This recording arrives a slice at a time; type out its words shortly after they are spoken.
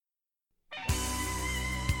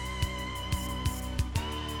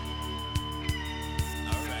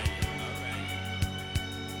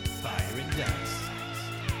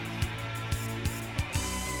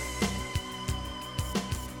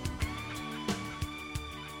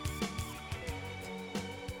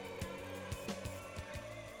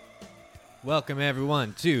Welcome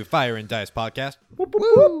everyone to Fire and Dice Podcast.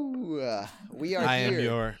 Woo! We are I here. am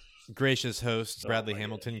your gracious host, Bradley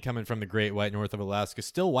Hamilton, coming from the great white north of Alaska.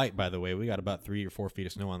 Still white, by the way. We got about 3 or 4 feet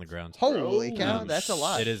of snow on the ground. Holy cow, that's a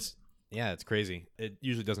lot. It is. Yeah, it's crazy. It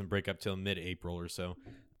usually doesn't break up till mid-April or so.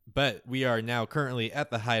 But we are now currently at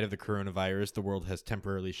the height of the coronavirus. The world has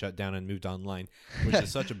temporarily shut down and moved online, which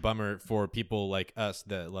is such a bummer for people like us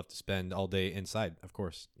that love to spend all day inside, of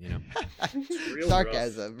course, you know.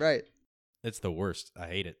 Sarcasm, right. It's the worst. I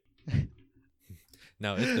hate it.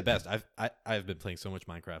 No, it's the best. I've been playing so much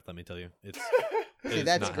Minecraft, let me tell you. See,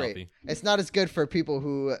 that's great. Healthy. It's not as good for people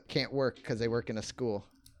who can't work because they work in a school.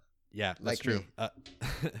 Yeah, that's Like true.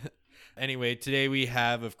 Anyway, today we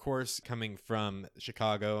have, of course, coming from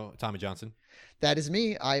Chicago, Tommy Johnson. That is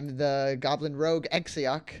me. I'm the Goblin Rogue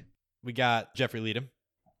Exiok. We got Jeffrey Leadham.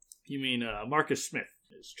 You mean Marcus Smith,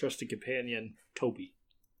 his trusted companion, Toby.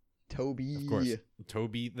 Toby. Of course,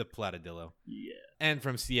 Toby the Platadillo. Yeah. And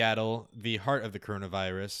from Seattle, the heart of the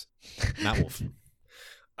coronavirus, Matt Wolf.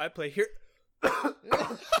 I play here.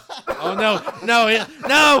 Oh, no. No.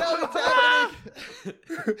 No, it's happening.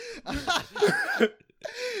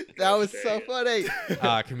 That was so funny.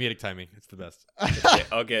 Comedic timing. It's the best.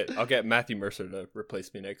 Okay, I'll get Matthew Mercer to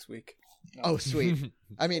replace me next week. Oh, sweet.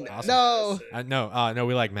 I mean, Awesome. no. No,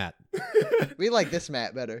 we like Matt. We like this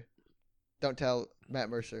Matt better. Don't tell Matt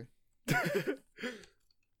Mercer.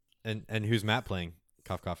 And who's Matt playing?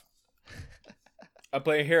 Cough, cough. I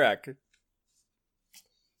play Hirak,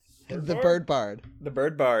 The Bird Bard. the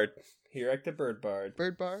Bird Bard. Hirak the Bird Bard.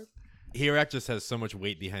 Bird Bard? Hirak just has so much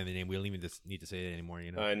weight behind the name. We don't even need to say it anymore,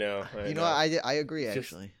 you know? I know. You know what? I agree, Just-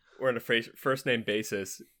 actually. We're on a first name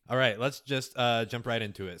basis. All right, let's just jump right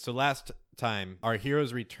into it. So last time, our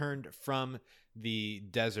heroes returned from the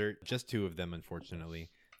desert, just 2 of them, unfortunately,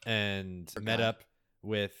 and met up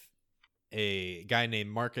with a guy named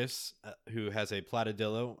Marcus, who has a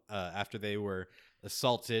Platadillo, after they were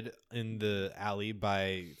assaulted in the alley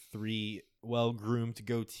by 3 well-groomed,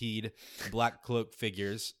 goateed, black cloak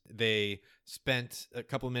figures. They spent a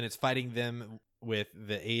couple of minutes fighting them with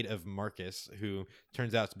the aid of Marcus, who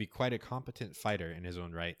turns out to be quite a competent fighter in his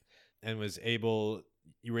own right, and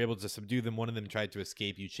you were able to subdue them. One of them tried to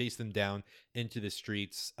escape. You chased them down into the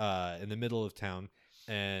streets in the middle of town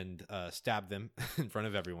and stabbed them in front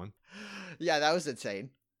of everyone. Yeah, that was insane.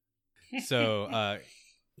 So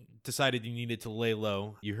decided you needed to lay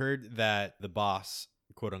low. You heard that the boss,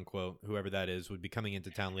 quote unquote, whoever that is, would be coming into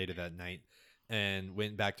town later that night, and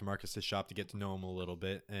went back to Marcus's shop to get to know him a little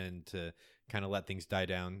bit and to kind of let things die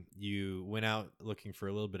down. You went out looking for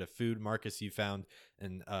a little bit of food. Marcus, you found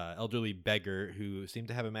an elderly beggar who seemed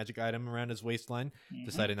to have a magic item around his waistline. Mhm.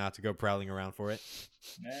 Decided not to go prowling around for it.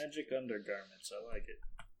 Magic undergarments. I like it.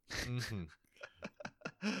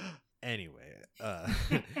 Anyway,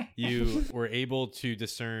 you were able to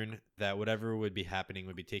discern that whatever would be happening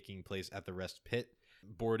would be taking place at the rest pit.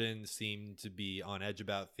 Borden seemed to be on edge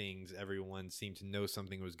about things. Everyone seemed to know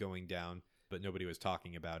something was going down, but nobody was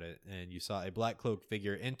talking about it. And you saw a black cloaked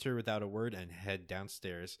figure enter without a word and head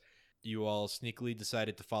downstairs. You all sneakily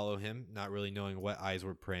decided to follow him, not really knowing what eyes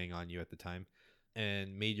were preying on you at the time,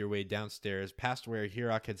 and made your way downstairs, past where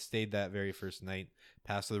Hirak had stayed that very first night,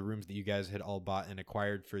 past the rooms that you guys had all bought and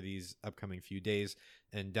acquired for these upcoming few days,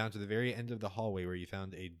 and down to the very end of the hallway where you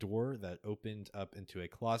found a door that opened up into a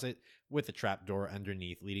closet with a trap door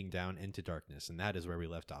underneath leading down into darkness. And that is where we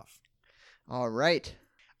left off. All right.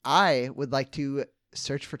 I would like to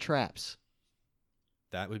search for traps.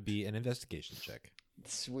 That would be an investigation check.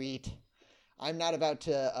 Sweet. I'm not about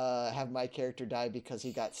to have my character die because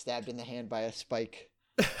he got stabbed in the hand by a spike.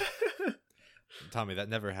 Tommy, that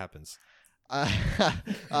never happens.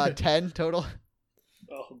 10 total.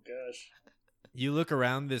 Oh, gosh. You look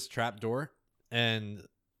around this trap door and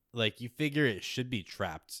you figure it should be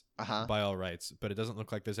trapped by all rights, but it doesn't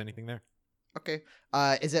look like there's anything there. Okay.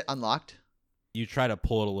 Is it unlocked? You try to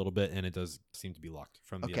pull it a little bit and it does seem to be locked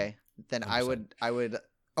from the Okay. Then underside. I would.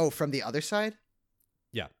 Oh, from the other side?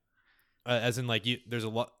 Yeah. As in there's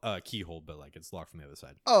a keyhole, but it's locked from the other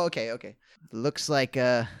side. Oh, okay. Looks like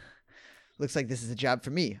this is a job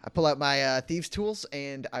for me. I pull out my thieves tools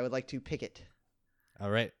and I would like to pick it. All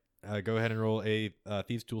right. Go ahead and roll a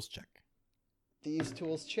thieves tools check. Thieves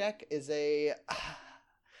tools check is a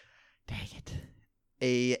dang it.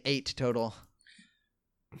 A 8 total.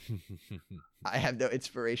 I have no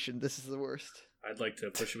inspiration. This is the worst. I'd like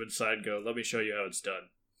to push him inside and go, let me show you how it's done.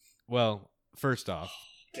 Well, first off,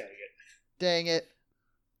 Dang it. Dang it.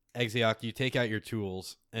 Exiok, you take out your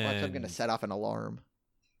tools Watch, and I'm going to set off an alarm.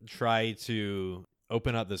 try to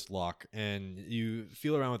open up this lock, and you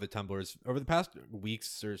feel around with the tumblers. Over the past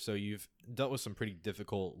weeks or so, you've dealt with some pretty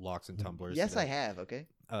difficult locks and tumblers. Yes, I have. Okay.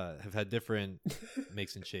 Have had different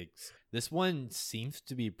makes and shakes. This one seems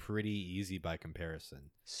to be pretty easy by comparison.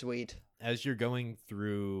 Sweet. As you're going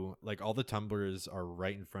through, like, all the tumblers are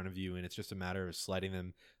right in front of you, and it's just a matter of sliding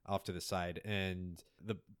them off to the side. And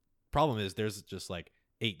the problem is there's just like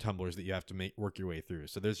 8 tumblers that you have to work your way through.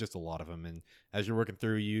 So there's just a lot of them. And as you're working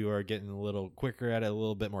through, you are getting a little quicker at it, a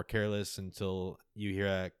little bit more careless, until you hear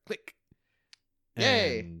a click.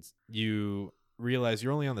 Yay. And you realize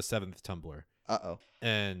you're only on the 7th tumbler. Uh-oh.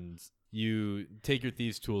 And you take your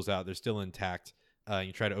thieves' tools out. They're still intact.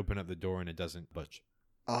 You try to open up the door, and it doesn't budge.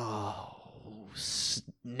 Oh,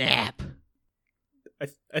 snap.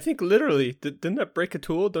 I think literally, didn't that break a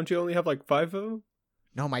tool? Don't you only have like 5 of them?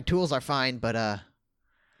 No, my tools are fine, but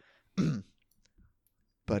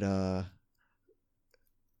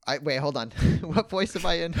wait, hold on. What voice am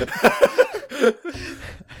I in?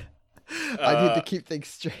 I need to keep things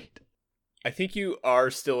straight. I think you are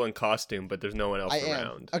still in costume, but there's no one else I am.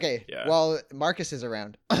 around. Okay. Yeah. Well, Marcus is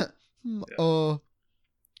around. Well,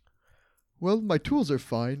 my tools are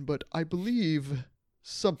fine, but I believe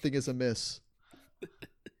something is amiss.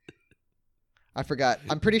 I forgot.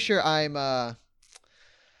 I'm pretty sure I'm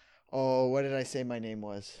what did I say my name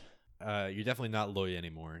was? You're definitely not Lloyd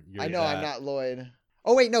anymore. I know I'm not Lloyd.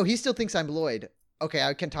 Oh wait, no, he still thinks I'm Lloyd. Okay,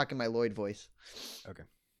 I can talk in my Lloyd voice. Okay.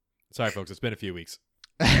 Sorry, folks. It's been a few weeks.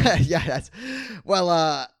 Yeah, that's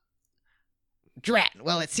Drat.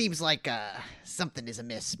 Well, it seems like something is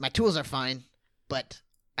amiss. My tools are fine, but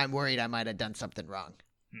I'm worried I might have done something wrong.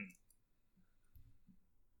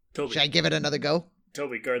 Toby, Should I give it another go?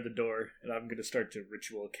 Toby, guard the door, and I'm going to start to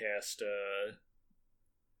ritual cast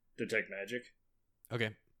Detect Magic.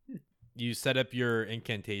 Okay. You set up your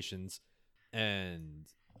incantations, and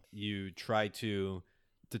you try to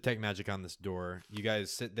detect magic on this door. You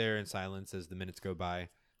guys sit there in silence as the minutes go by.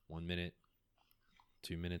 1 minute,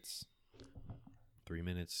 2 minutes, 3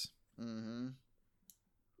 minutes. Mm-hmm.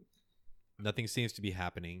 Nothing seems to be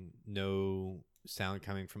happening. No sound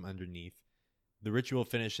coming from underneath. The ritual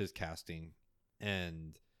finishes casting,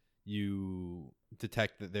 and you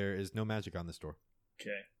detect that there is no magic on this door.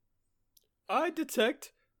 Okay. I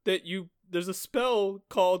detect that there's a spell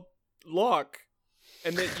called Lock,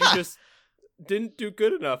 and that you just didn't do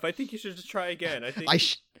good enough. I think you should just try again. I think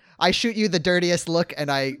I shoot you the dirtiest look,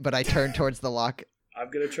 but I turn towards the lock. I'm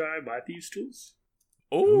going to try my thieves' tools.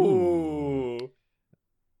 Ooh.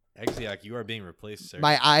 Exiac, you are being replaced, sir.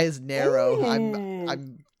 My eyes narrow.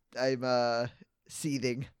 Ooh. I'm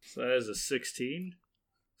seething. So that is a 16.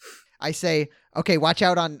 I say, okay, watch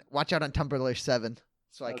out on Tumbler 7,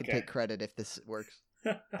 so I can Okay. take credit if this works.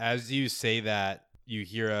 As you say that, you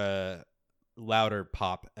hear a louder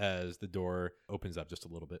pop as the door opens up just a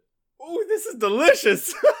little bit. Ooh, this is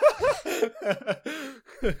delicious.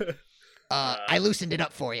 I loosened it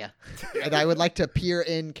up for you, and I would like to peer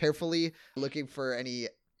in carefully, looking for any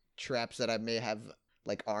traps that I may have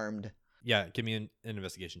like armed. Yeah, give me an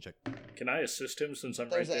investigation check. Can I assist him since I'm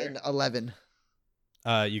There's right there? an 11.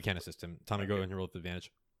 You can assist him. Tommy, go and roll with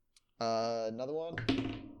advantage. Another one.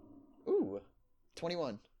 Ooh,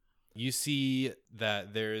 21. You see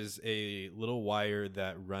that there is a little wire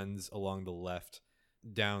that runs along the left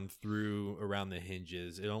down through around the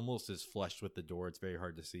hinges. It almost is flushed with the door. It's very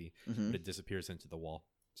hard to see, Mm-hmm. but it disappears into the wall.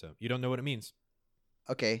 So you don't know what it means.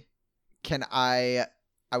 Okay. Can I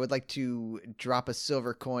would like to drop a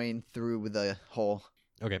silver coin through the hole.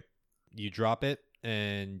 Okay. You drop it,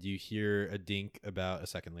 and you hear a dink about a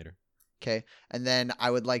second later. Okay. And then I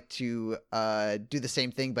would like to do the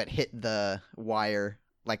same thing, but hit the wire,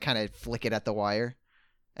 like kind of flick it at the wire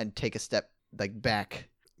and take a step like back.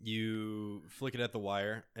 You flick it at the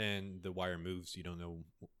wire, and the wire moves. You don't know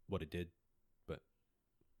what it did, but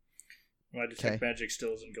My detect Okay. magic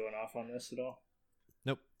still isn't going off on this at all.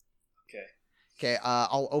 nope. Okay. Okay.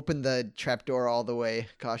 I'll open the trapdoor all the way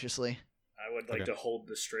cautiously. I would like Okay. to hold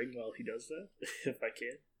the string while he does that, if I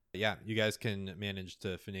can. Yeah, you guys can manage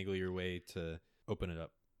to finagle your way to open it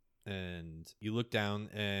up. And you look down,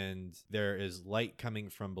 and there is light coming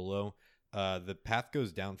from below. The path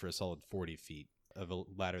goes down for a solid 40 feet of a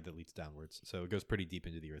ladder that leads downwards. So it goes pretty deep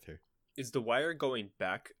into the earth here. Is the wire going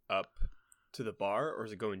back up to the bar, or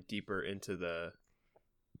is it going deeper into the...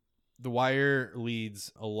 The wire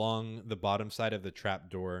leads along the bottom side of the trap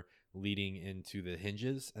door, leading into the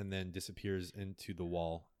hinges, and then disappears into the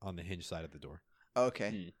wall on the hinge side of the door.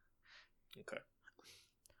 Okay. Okay.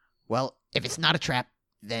 Well, if it's not a trap,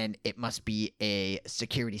 then it must be a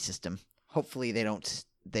security system. Hopefully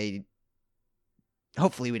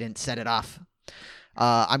hopefully we didn't set it off.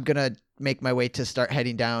 I'm gonna make my way to start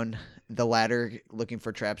heading down the ladder, looking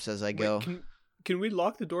for traps as I go. Wait, can we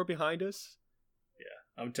lock the door behind us?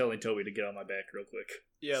 Yeah, I'm telling Toby to get on my back real quick.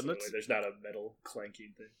 Yeah, So let's. there's not a metal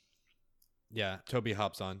clanking thing. Yeah, Toby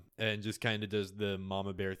hops on and just kind of does the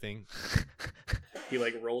mama bear thing. He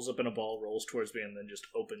like rolls up in a ball, rolls towards me, and then just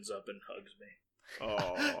opens up and hugs me.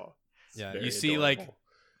 Oh, Yeah, very you see like adorable.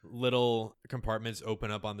 little compartments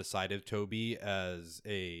open up on the side of Toby as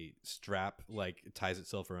a strap like ties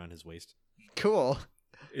itself around his waist. Cool.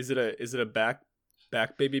 Is it a back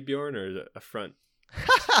baby Bjorn or is it a front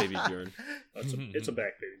baby Bjorn? It's a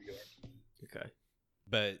back baby Bjorn. Okay.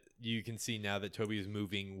 But you can see now that Toby is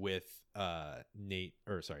moving with Nate,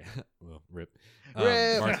 or sorry, well, Rip.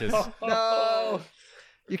 Rip! Marcus. No,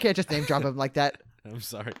 you can't just name drop him like that. I'm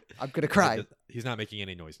sorry. I'm gonna cry. He's not making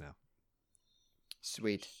any noise now.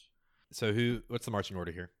 Sweet. So what's the marching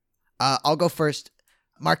order here? I'll go first.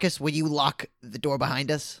 Marcus, will you lock the door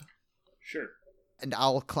behind us? Sure. And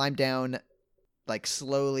I'll climb down, like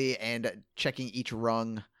slowly and checking each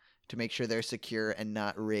rung to make sure they're secure and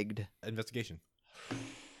not rigged. Investigation.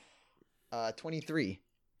 23.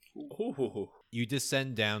 Ooh. You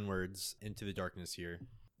descend downwards into the darkness here.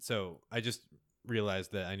 So I just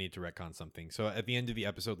realized that I need to retcon something. So at the end of the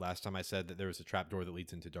episode last time, I said that there was a trapdoor that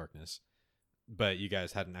leads into darkness, but you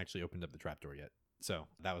guys hadn't actually opened up the trapdoor yet. So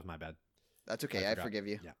that was my bad. That's okay. I forgot. forgive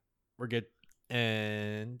you. Yeah, we're good.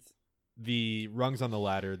 And the rungs on the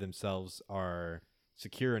ladder themselves are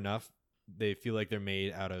secure enough. They feel like they're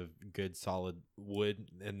made out of good solid wood,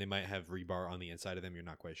 and they might have rebar on the inside of them. You're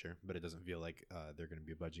not quite sure, but it doesn't feel like they're going to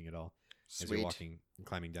be budging at all as you're Sweet. walking and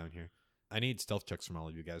climbing down here. I need stealth checks from all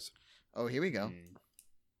of you guys. Oh, here we go. Mm.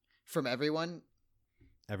 From everyone,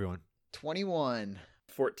 Everyone. 21.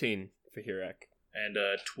 14 for Hirak. And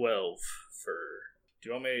 12 for.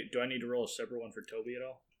 Do I need to roll a separate one for Toby at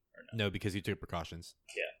all? Or no? No, because you took precautions.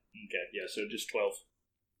 Okay, yeah, so just 12.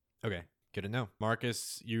 Okay, good to know.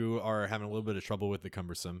 Marcus, you are having a little bit of trouble with the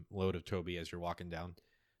cumbersome load of Toby as you're walking down.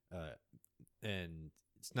 And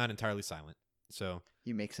it's not entirely silent. So,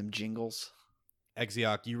 You make some jingles.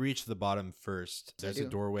 Exiok, you reach the bottom first. I There's a do.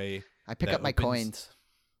 doorway. I pick That up my opens- coins.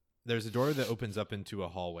 There's a door that opens up into a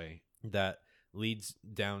hallway that leads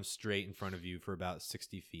down straight in front of you for about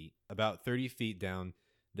 60 feet. About 30 feet down,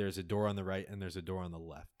 there's a door on the right and there's a door on the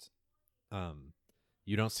left.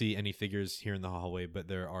 You don't see any figures here in the hallway, but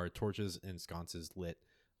there are torches and sconces lit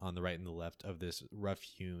on the right and the left of this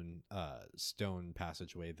rough-hewn stone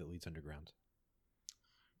passageway that leads underground.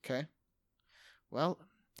 Okay. Well,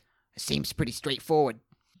 it seems pretty straightforward.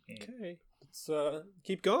 Okay. Let's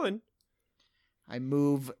keep going. I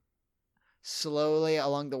move slowly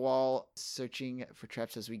along the wall, searching for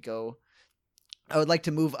traps as we go. I would like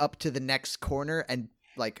to move up to the next corner and,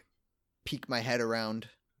 like, peek my head around.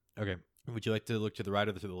 Okay. Would you like to look to the right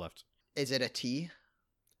or to the left? Is it a T?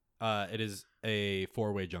 It is a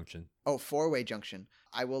four-way junction. Oh, four-way junction.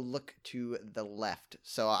 I will look to the left.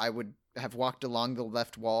 So I would have walked along the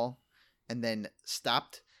left wall and then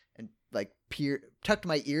stopped and, like, tucked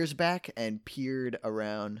my ears back and peered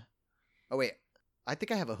around. Oh, wait. I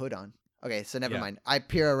think I have a hood on. Okay, so never Yeah. mind. I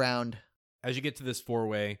peer around. As you get to this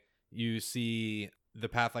four-way, you see the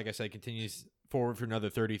path, like I said, continues forward for another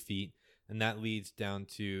 30 feet, and that leads down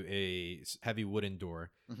to a heavy wooden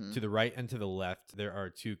door. Mhm. To the right and to the left, there are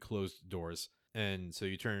two closed doors. And so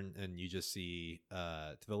you turn and you just see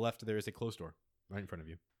to the left, there is a closed door right in front of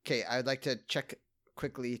you. Okay, I would like to check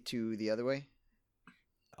quickly to the other way.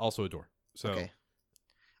 Also a door. So Okay.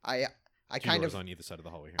 I two kind doors of on either side of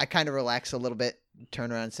the hallway here. I kind of relax a little bit,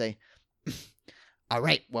 turn around and say, "All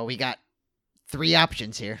right, well, we got 3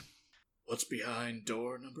 options here." What's behind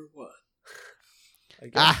door number 1? I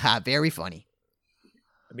guess. Aha, very funny.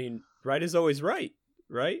 I mean, right is always right,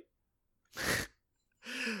 right?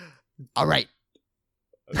 All right.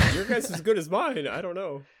 Your guess is as good as mine. I don't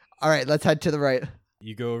know. All right, let's head to the right.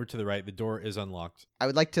 You go over to the right. The door is unlocked. I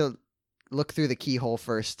would like to look through the keyhole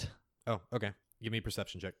first. Oh, okay. Give me a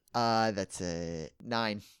perception check. That's a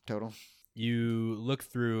 9 total. You look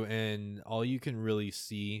through, and all you can really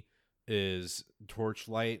see is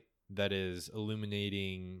torchlight that is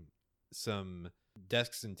illuminating some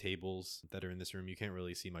desks and tables that are in this room. You can't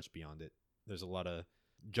really see much beyond it. There's a lot of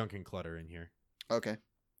junk and clutter in here. Okay.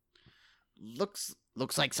 Looks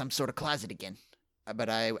like some sort of closet again. But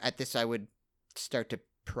I would start to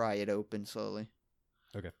pry it open slowly.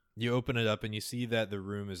 Okay. You open it up, and you see that the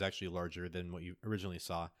room is actually larger than what you originally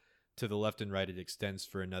saw. To the left and right, it extends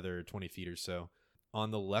for another 20 feet or so.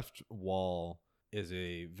 On the left wall is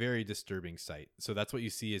a very disturbing sight. So that's what you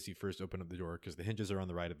see as you first open up the door, because the hinges are on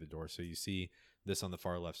the right of the door. So you see this on the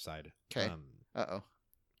far left side. Okay. Uh-oh.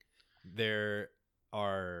 There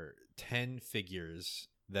are 10 figures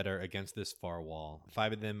that are against this far wall.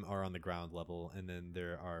 5 of them are on the ground level, and then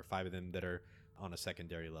there are 5 of them that are on a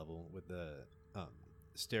secondary level with the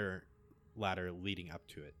stair ladder leading up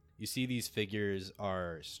to it. You see these figures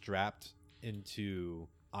are strapped into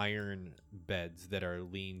iron beds that are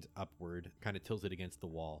leaned upward, kind of tilted against the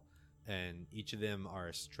wall, and each of them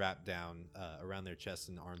are strapped down around their chests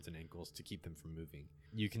and arms and ankles to keep them from moving.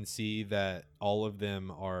 You can see that all of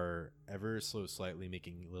them are ever so slightly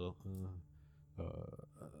making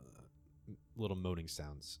little moaning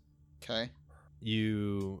sounds. Okay.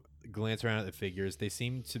 You glance around at the figures. They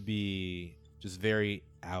seem to be just very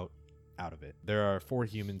out of it. There are 4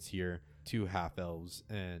 humans here, 2 half elves,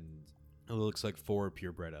 and it looks like 4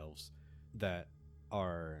 purebred elves that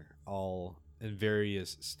are all in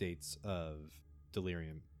various states of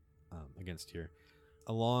delirium against here.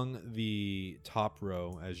 Along the top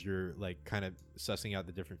row, as you're like kind of sussing out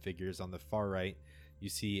the different figures, on the far right, you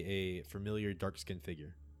see a familiar dark-skinned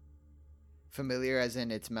figure. Familiar as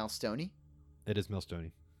in it's Malstoni? It is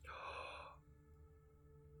Melstoni.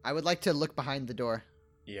 I would like to look behind the door.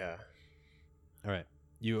 Yeah. All right.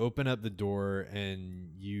 You open up the door and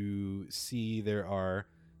you see there are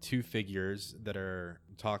 2 figures that are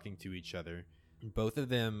talking to each other. Both of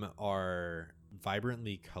them are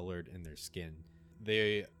vibrantly colored in their skin.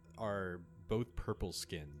 They are both purple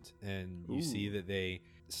skinned, and you see that they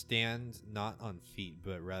stand not on feet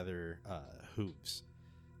but rather hooves.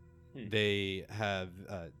 They have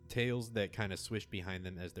tails that kind of swish behind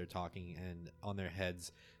them as they're talking, and on their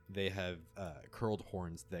heads they have curled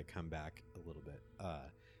horns that come back a little bit.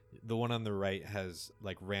 The one on the right has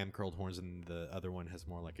like ram curled horns, and the other one has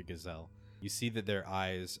more like a gazelle. You see that their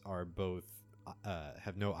eyes are both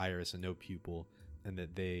have no iris and no pupil, and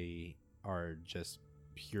that they are just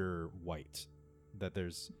pure white. That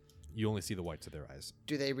you only see the whites of their eyes.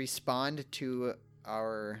 Do they respond to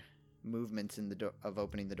our movements in the door of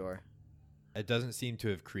opening the door? It doesn't seem to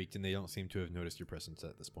have creaked, and they don't seem to have noticed your presence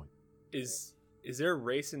at this point. Is there a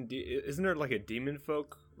race in isn't there like a demon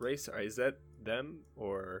folk race? Is that them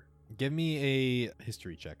or? Give me a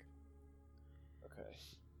history check. Okay.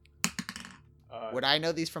 Would I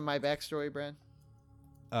know these from my backstory, Brad?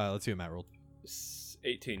 Let's see what Matt rolled.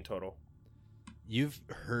 18 total. You've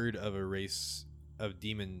heard of a race of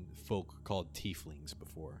demon folk called tieflings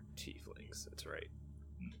before. Tieflings, that's right.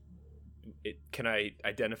 Can I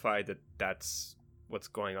identify that that's what's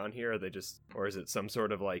going on here? Or is it some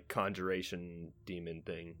sort of like conjuration demon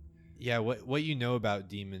thing? Yeah, what you know about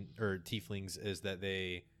demon or tieflings is that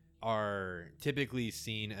they are typically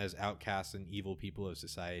seen as outcasts and evil people of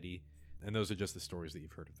society, and those are just the stories that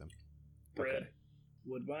you've heard of them. Brad, Okay.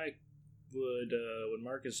 would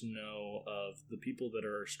Marcus know of the people that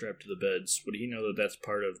are strapped to the beds? Would he know that that's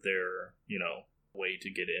part of their, way to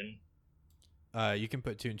get in? You can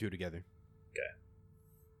put 2 and 2 together. Okay,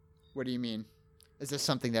 What do you mean? Is this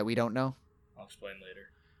something that we don't know? I'll explain later.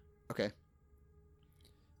 Okay.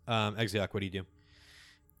 Exioc, what do you do?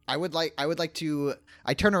 I would like to.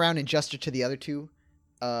 I turn around and gesture to the other 2,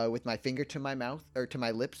 with my finger to my mouth or to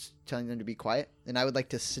my lips, telling them to be quiet. And I would like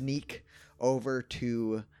to sneak over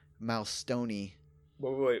to Malstoni.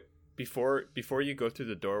 Wait. Before you go through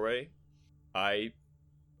the doorway, I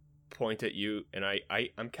point at you and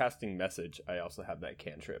I'm casting message. I also have that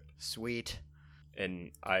cantrip. Sweet.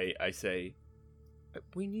 And I say,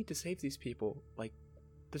 we need to save these people. Like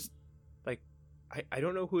this, like I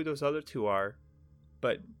don't know who those other 2 are,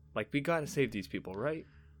 but like we gotta save these people, right?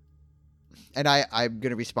 And I'm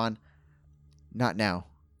gonna respond. Not now.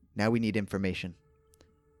 Now we need information.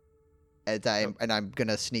 And I'm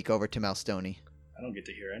gonna sneak over to Malstoni. I don't get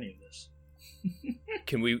to hear any of this.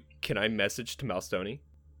 Can I message to Malstoni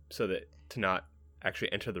so that to not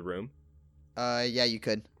actually enter the room? Yeah, you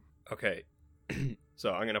could. Okay.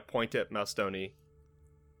 So I'm gonna point at Malstoni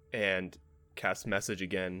and cast message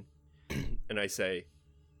again, and I say,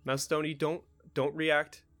 Malstoni, don't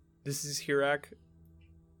react. This is Hirak.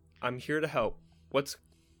 I'm here to help.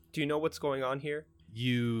 Do you know what's going on here?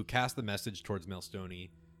 You cast the message towards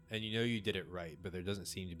Melstoni, and you know you did it right, but there doesn't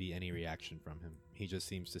seem to be any reaction from him. He just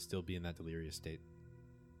seems to still be in that delirious state.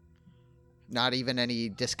 Not even any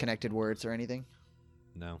disconnected words or anything?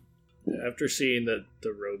 No. After seeing that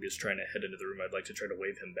the rogue is trying to head into the room, I'd like to try to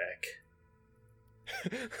wave him back.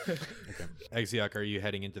 Okay. Exioc, are you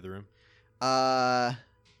heading into the room?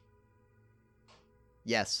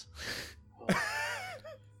 Yes.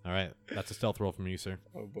 All right. That's a stealth roll from you, sir.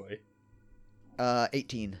 Oh boy.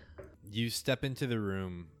 18. You step into the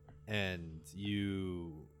room and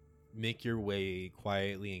you make your way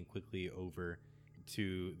quietly and quickly over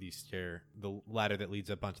to the ladder that leads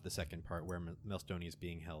up onto the second part where Melstoni is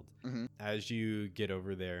being held. Mhm. As you get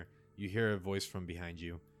over there, you hear a voice from behind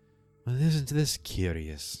you. Well, isn't this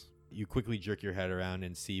curious? You quickly jerk your head around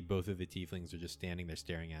and see both of the tieflings are just standing there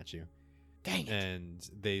staring at you. Dang it. And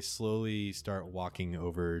they slowly start walking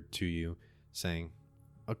over to you, saying,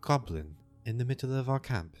 "A goblin in the middle of our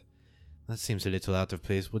camp. That seems a little out of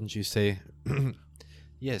place, wouldn't you say?"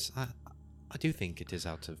 Yes, I do think it is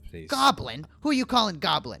out of place. Goblin? Who are you calling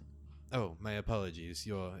Goblin? Oh, my apologies.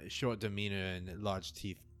 Your short demeanor and large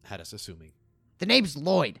teeth had us assuming. The name's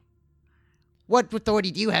Lloyd. What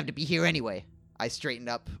authority do you have to be here anyway? I straighten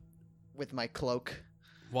up with my cloak,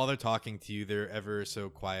 While they're talking to you, they're ever so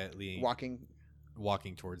quietly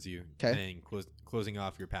walking towards you 'Kay. and closing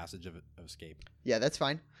off your passage of escape. Yeah, that's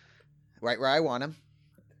fine. Right where I want him.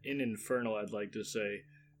 In Infernal, I'd like to say,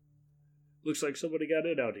 looks like somebody got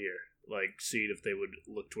in out here. Like, seeing if they would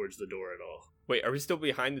look towards the door at all. Wait, are we still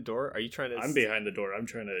behind the door? Are you trying to... I'm behind the door. I'm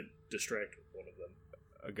trying to distract one of them.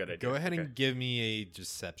 A good idea. Go ahead Okay. and give me a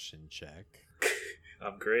deception check.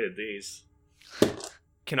 I'm great at these.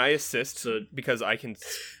 Can I assist? So- Because I can,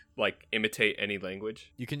 like, imitate any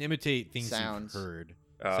language? You can imitate things Sounds. you've heard.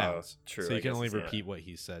 Oh, Sounds. true, So I you can guess only it's- repeat what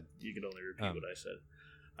he said. You can only repeat Um. what I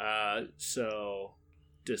said. So,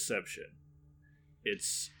 deception.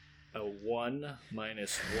 It's a 1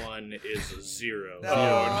 minus 1 is a 0.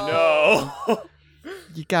 Oh, no!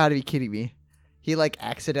 You gotta be kidding me. He, like,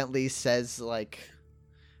 accidentally says, like,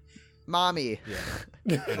 Mommy.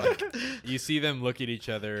 Yeah. Like, you see them look at each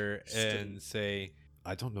other and say,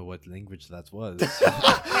 "I don't know what language that was."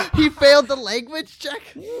 He failed the language check?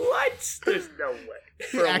 What? There's no way.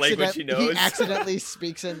 For a language he knows. He accidentally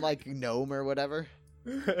speaks in, like, gnome or whatever.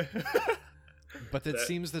 But it That-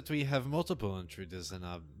 seems that we have multiple intruders in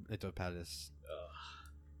our little palace.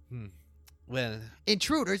 Well,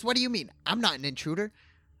 Intruders? What do you mean? I'm not an intruder.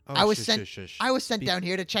 oh, I was shush, sent- shush, shush. I was sent Be- down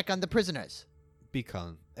here to check on the prisoners. Be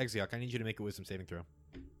calm. Exioc, I need you to make a wisdom saving throw.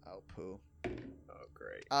 Oh, poo. Oh,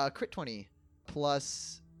 great. Crit 20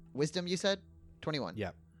 plus wisdom, you said? 21.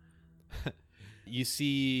 Yeah. You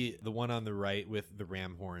see the one on the right with the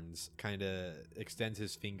ram horns kind of extends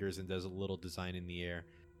his fingers and does a little design in the air.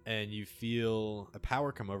 And you feel a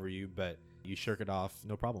power come over you, but you shirk it off,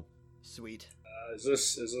 no problem. Sweet. Is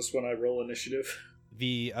this when I roll initiative?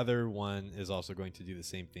 The other one is also going to do the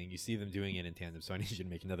same thing. You see them doing it in tandem, so I need you to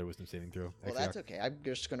make another wisdom saving throw. Well, Exioc. that's okay. I'm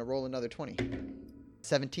just going to roll another 20.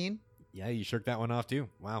 17? Yeah, you shirked that one off too.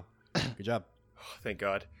 Wow. Good job. Oh, thank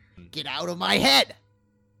God. Get out of my head!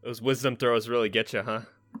 Those wisdom throws really get you, huh?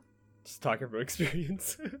 Just talking from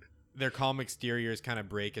experience. Their calm exteriors kind of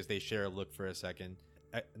break as they share a look for a second.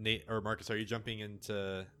 Nate or Marcus, are you jumping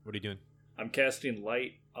into... What are you doing? I'm casting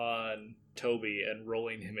light on Toby and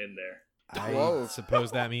rolling him in there. I Whoa.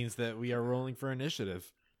 suppose that means that we are rolling for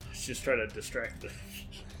initiative. Let's just try to distract the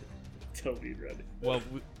Toby running. Well,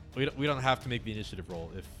 we don't have to make the initiative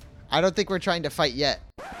roll if... I don't think we're trying to fight yet.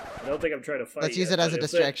 I don't think I'm trying to fight. Let's use yet, it as but a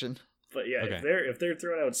if they- distraction. But yeah, Okay. if they're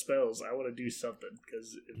throwing out spells, I want to do something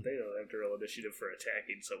because if they don't have to roll initiative for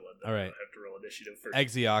attacking someone, then All I right. don't have to roll initiative for.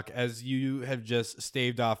 Exioc, as you have just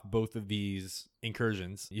staved off both of these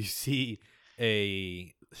incursions, you see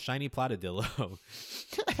a shiny platydillo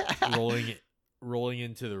rolling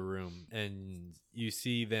into the room, and you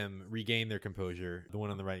see them regain their composure. The one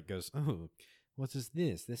on the right goes, "Oh, what is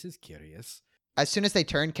this? This is curious." As soon as they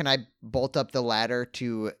turn, can I bolt up the ladder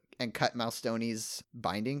and cut Malstoni's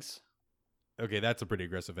bindings? Okay, that's a pretty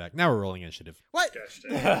aggressive act. Now we're rolling initiative. What? Gosh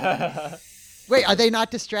dang. Wait, are they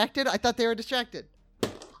not distracted? I thought they were distracted.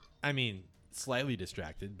 I mean, slightly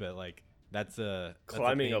distracted, but like that's a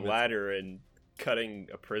Climbing a thing that's- ladder and cutting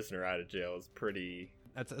a prisoner out of jail is pretty...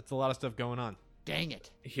 That's a lot of stuff going on. Dang it.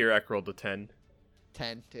 Hirak rolled a 10.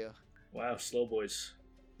 10, too. Wow, slow boys.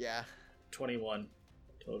 Yeah. 21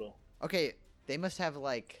 total. Okay, they must have,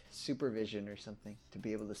 like, supervision or something to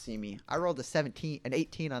be able to see me. I rolled an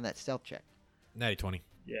 18 on that stealth check. 20.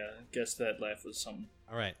 Yeah, I guess that laugh was something.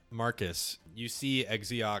 All right, Marcus, you see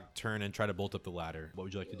Exioc turn and try to bolt up the ladder. What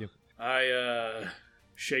would you like to do? I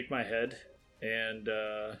shake my head and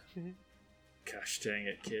gosh dang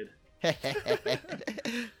it, kid.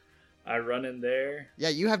 I run in there. Yeah,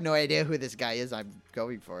 you have no idea who this guy is I'm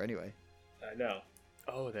going for anyway. I know.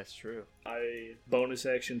 Oh, that's true. I bonus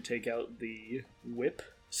action take out the whip,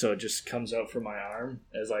 so it just comes out from my arm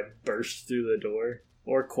as I burst through the door,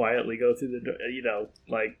 or quietly go through the door. You know,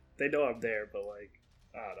 like they know I'm there, but like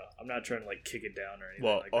I don't know. I'm not trying to like kick it down or anything.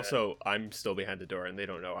 Well, like also, I'm still behind the door and they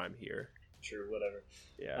don't know I'm here. that. Sure, whatever.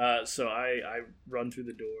 Yeah. So I run through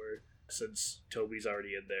the door since Toby's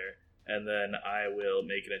already in there, And then I will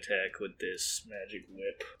make an attack with this magic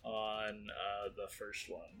whip on the first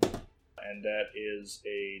one. And that is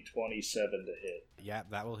a 27 to hit. Yeah,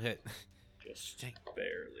 that will hit. Just Dang.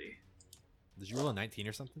 barely. Did you roll a 19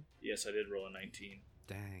 or something? Yes, I did roll a 19.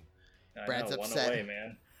 Dang. I Brad's know, one upset. away,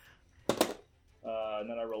 man. And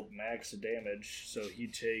then I rolled max damage, so he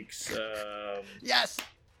takes Yes.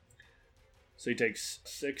 so he takes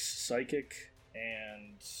 6 psychic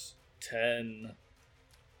and 10.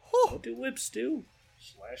 What do whips do?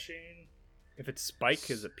 Slashing. If it's spike,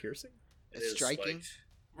 is it piercing? It is Striking? spiked.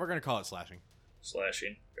 We're going to call it slashing.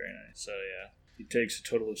 Slashing. Very nice. So yeah, he takes a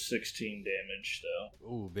total of 16 damage though.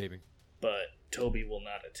 Ooh, baby. But Toby will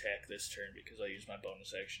not attack this turn because I use my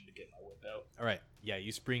bonus action to get my whip out. All right. Yeah,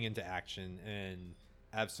 you spring into action and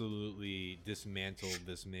absolutely dismantle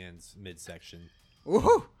this man's midsection.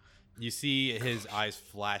 Woohoo! You see his eyes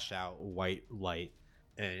flash out white light,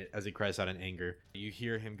 and as he cries out in anger, you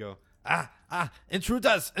hear him go,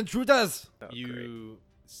 intruders, intruders! Oh, You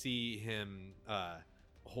see him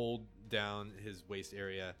hold down his waist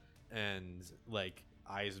area and, like,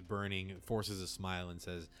 eyes burning, forces a smile and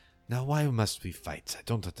says, now why must we fight? I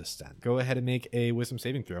don't understand. Go ahead and make a wisdom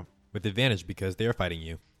saving throw with advantage because they are fighting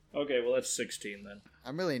you. Okay, well that's 16 then.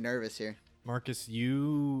 I'm really nervous here. Marcus,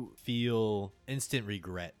 you feel instant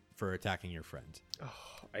regret for attacking your friend. Oh,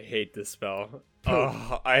 I hate this spell.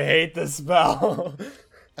 Oh, I hate this spell.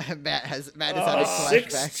 Matt is having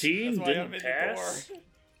flashbacks. 16 That's why I'm didn't in the pass.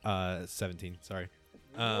 17, sorry.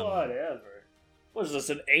 Whatever. What is this,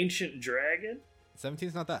 an ancient dragon?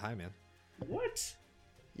 17's not that high, man. What?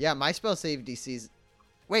 Yeah, my spell save DC's.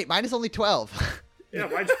 Wait, mine is only 12. Yeah,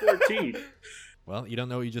 mine's 14. Well, you don't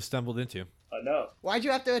know what you just stumbled into. I know. Why'd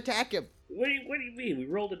you have to attack him? What do you mean? We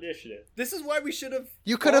rolled initiative. This is why we should have.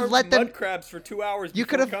 You could have let them- mud crabs for 2 hours. You before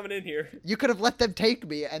could have- coming in here. You could have let them take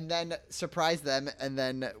me and then surprise them, and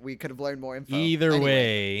then we could have learned more info. Either Anyway,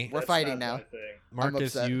 way, we're That's fighting not now. my thing.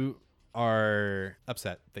 Marcus, upset. you are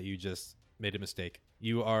upset that you just made a mistake.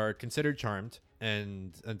 You are considered charmed,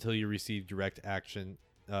 and until you receive direct action,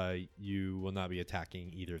 you will not be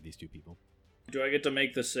attacking either of these two people. Do I get to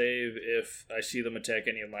make the save if I see them attack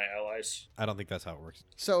any of my allies? I don't think that's how it works.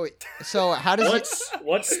 So how does it?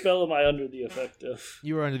 What spell am I under the effect of?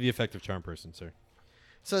 You are under the effect of charm person, sir.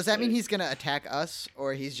 So does that mean he's gonna attack us,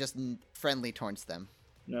 or he's just friendly towards them?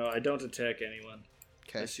 No, I don't attack anyone.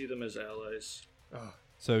 I Okay. see them as allies. Oh,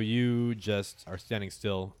 So you just are standing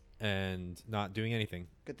still and not doing anything.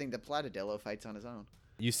 Good thing the Platodillo fights on his own.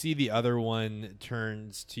 You see the other one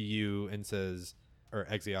turns to you and says, or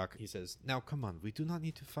Exeok, he says, now come on, we do not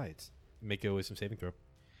need to fight. Make a wisdom saving throw.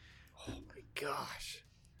 oh my gosh.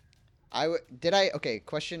 Okay,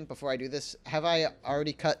 question before I do this. Have I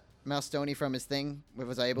already cut Malstoni from his thing?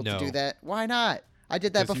 Was I able to No. do that? Why not? I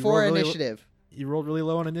did that 'Cause you before rolled really initiative. You rolled really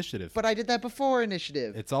low on initiative. But I did that before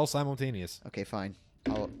initiative. It's all simultaneous. Okay, fine.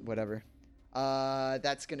 I'll whatever.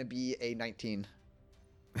 That's gonna be a 19.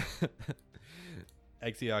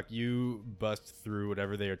 Exeok, you bust through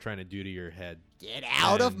whatever they are trying to do to your head. Get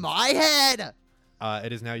out of And- my head!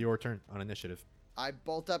 It is now your turn on initiative. I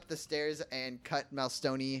bolt up the stairs and cut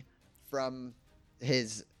Malstoni from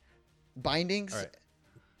his bindings. All right.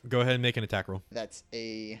 Go ahead and make an attack roll. That's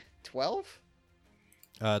a 12.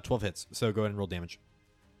 12 hits. So go ahead and roll damage.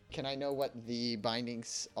 Can I know what the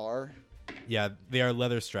bindings are? Yeah, they are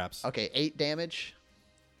leather straps. Okay, 8 damage.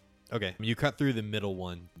 Okay. You cut through the middle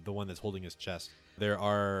one, the one that's holding his chest. There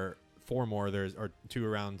are 4 more. There are 2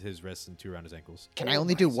 around his wrists and 2 around his ankles. Can I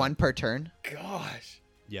only do 1 per turn? Gosh.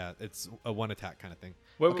 Yeah, it's a 1 attack kind of thing.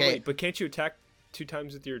 Wait, Okay. wait, but can't you attack 2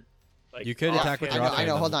 times with your? Like, You could attack with I your know, offhand.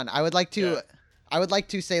 I know. Hold on. I would like to. Yeah. I would like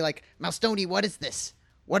to say like, Malstoni, what is this?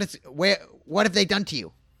 What have they done to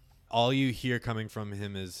you? All you hear coming from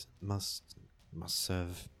him is must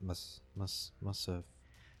serve.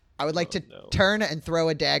 I would like Oh, to no. turn and throw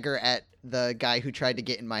a dagger at the guy who tried to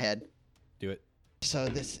get in my head. Do it. So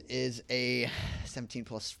this is a 17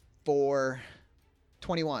 plus 4,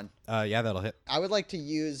 21. Yeah, that'll hit. I would like to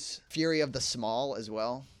use Fury of the Small as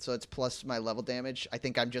well. So it's plus my level damage. I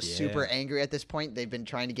think I'm just super Yeah. angry at this point. They've been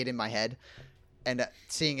trying to get in my head. And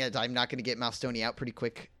seeing as I'm not going to get Malstoni out pretty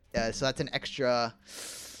quick. So that's an extra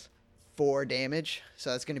 4 damage. So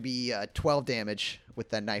that's going to be 12 damage with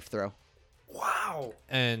that knife throw. Wow.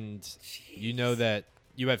 And you know that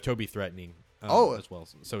you have Toby threatening Oh. as well.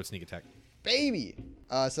 So it's sneak attack. Baby!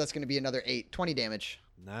 So that's going to be another 8. 20 damage.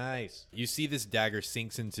 Nice. You see this dagger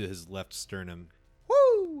sinks into his left sternum.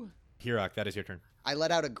 Woo! Hirok, that is your turn. I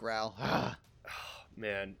let out a growl.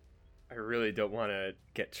 Man, I really don't want to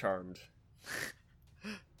get charmed.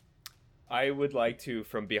 I would like to,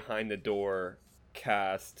 from behind the door,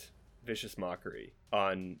 cast Vicious Mockery.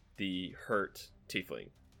 on the hurt tiefling.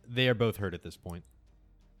 They are both hurt at this point.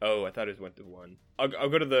 Oh, I thought it went to one. I'll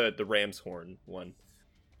go to the ram's horn one.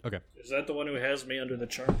 Okay. Is that the one who has me under the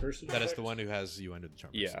charm person? That is effect? the one who has you under the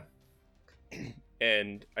charm. Yeah.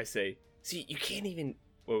 And I say, see, you can't even...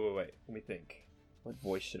 Wait. Let me think. What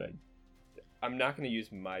voice should I... I'm not going to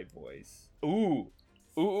use my voice. Ooh.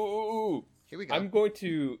 Here we go. I'm going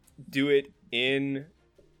to do it in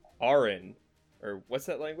Aran. Or what's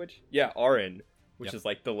that language? Yeah, Aran. Which Yep. is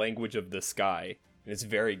like the language of the sky. And it's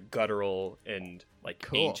very guttural and like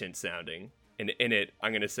Cool. ancient sounding. And in it,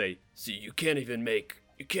 I'm going to say, see, you can't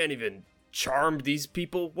even charm these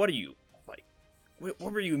people? What are you, like, what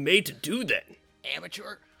were you made to do then?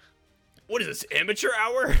 Amateur. What is this, amateur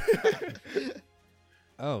hour?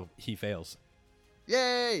 Oh, he fails.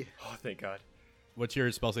 Yay! Oh, thank God. What's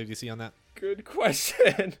your spell save DC on that? Good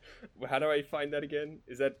question. How do I find that again?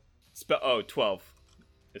 Is that spell? Oh, 12.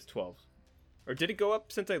 It's 12. Or did it go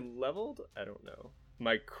up since I leveled? I don't know.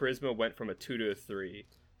 My charisma went from a 2 to a 3.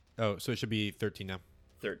 Oh, so it should be 13 now.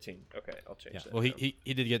 13. Okay, I'll change Yeah. that. Well, now. he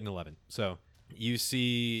did get an 11. So you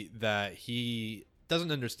see that he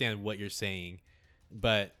doesn't understand what you're saying,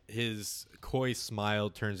 but his coy smile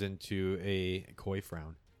turns into a coy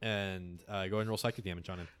frown. And go ahead and roll psychic damage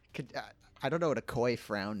on him. I don't know what a coy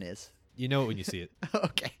frown is. You know it when you see it.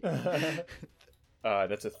 Okay.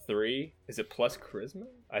 That's a 3. Is it plus charisma?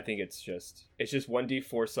 I think it's just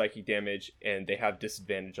 1d4 psychic damage, and they have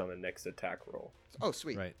disadvantage on the next attack roll. Oh,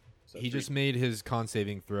 sweet. Right. So He 3. just made his con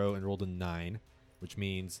saving throw and rolled a 9, which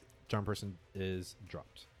means charm person is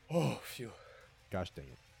dropped. Oh, phew. Gosh dang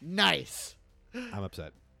it. Nice. I'm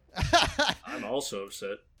upset. I'm also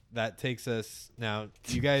upset. That takes us now.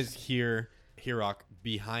 You guys hear Hirok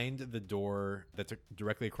behind the door that's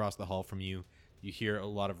directly across the hall from you. You hear a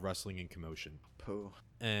lot of rustling and commotion. Pooh.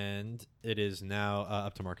 And it is now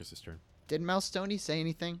up to Marcus's turn. Did Malstony say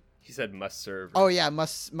anything? He said must serve. Oh yeah,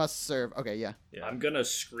 must serve. Okay, yeah. Yeah. I'm gonna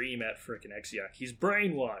scream at frickin' Exiac. He's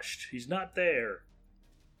brainwashed. He's not there.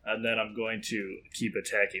 And then I'm going to keep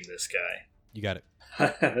attacking this guy. You got it.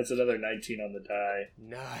 That's another 19 on the die,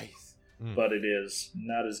 Nice. but it is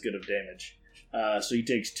not as good of damage. So he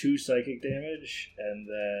takes 2 psychic damage and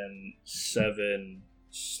then 7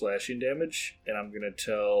 slashing damage. And I'm gonna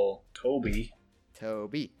tell Toby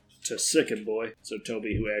Toby. to sicken boy. So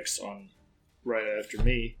Toby, who acts on right after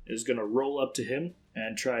me, is gonna roll up to him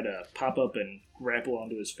and try to pop up and grapple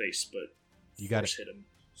onto his face, but You got force hit him.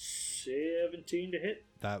 17 to hit.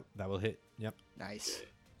 That will hit. Yep. Nice.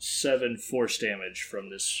 7 force damage from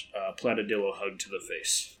this Platydillo hug to the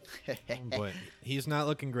face. Oh boy, he's not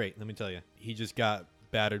looking great. Let me tell you, he just got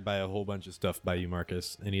battered by a whole bunch of stuff by you,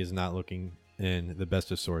 Marcus, and he is not looking in the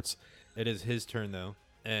best of sorts. It is his turn though,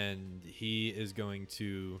 and he is going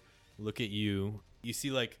to look at you. You see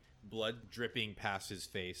like blood dripping past his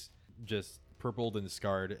face, just purpled and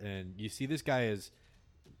scarred, and you see this guy is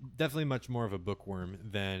definitely much more of a bookworm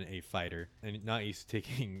than a fighter, and not used to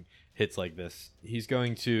taking hits like this. He's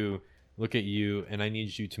going to look at you, and I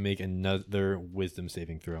need you to make another wisdom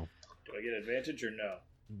saving throw. Do I get advantage or no?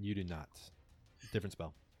 You do not. Different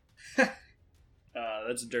spell.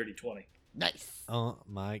 That's a dirty 20. Nice. Oh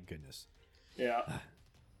my goodness. Yeah.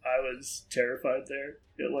 I was terrified there.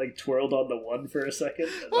 It like twirled on the 1 for a second,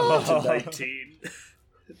 and then went to 19.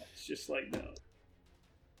 It's just like, no.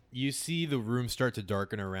 You see the room start to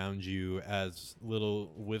darken around you as little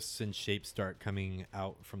whiffs and shapes start coming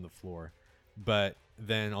out from the floor. But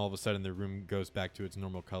then all of a sudden the room goes back to its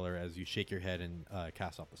normal color as you shake your head and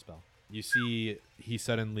cast off the spell. You see he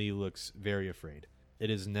suddenly looks very afraid. It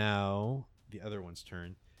is now the other one's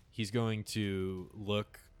turn. He's going to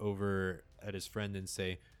look over at his friend and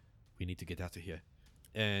say, "We need to get out of here."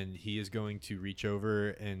 And he is going to reach over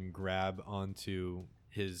and grab onto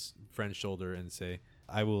his friend's shoulder and say,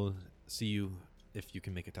 "I will see you if you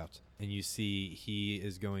can make it out." And you see he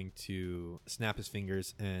is going to snap his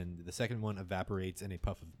fingers, and the second one evaporates in a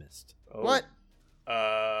puff of mist. Oh. What?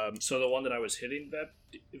 So the one that I was hitting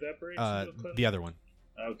evaporates? into a cloud? The other one.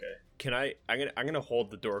 Okay. Can I'm gonna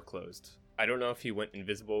hold the door closed. I don't know if he went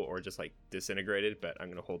invisible or just like disintegrated, but I'm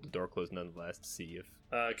gonna hold the door closed nonetheless to see if.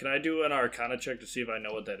 Can I do an Arcana check to see if I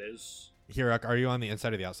know what that is? Hirok, are you on the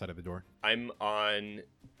inside or the outside of the door? I'm on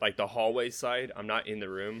like the hallway side. I'm not in the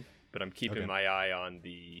room, but I'm keeping Okay. my eye on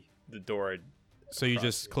the door. So you across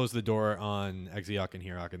just the- close the door on Exiok and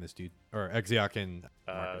Hirok and this dude, or Exiok and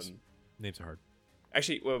Marcus. Names are hard.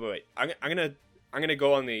 Actually, wait. I'm gonna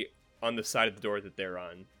go on the side of the door that they're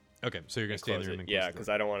on. Okay, so you're gonna and stay in close the room it. and Yeah, close the because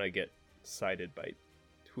door. I don't want to get sighted by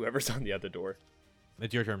whoever's on the other door.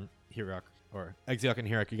 It's your turn, Hirok, or Exiok and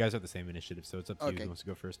Hirok. You guys have the same initiative, so it's up to you Okay. who wants to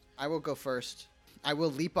go first. I will go first. I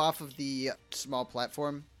will leap off of the small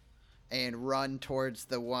platform and run towards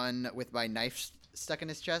the one with my knife stuck in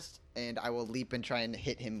his chest, and I will leap and try and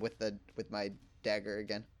hit him with my dagger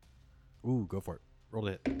again. Ooh, go for it. Roll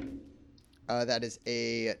to hit. That is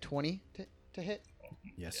a 20 to hit.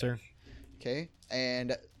 Yes, sir. Okay,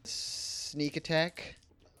 and sneak attack,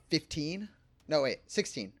 15. No, wait,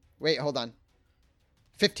 16. Wait, hold on.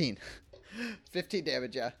 15. 15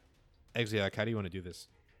 damage, yeah. Exiliac, how do you want to do this?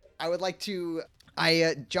 I would like to...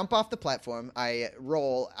 I jump off the platform. I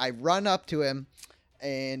roll. I run up to him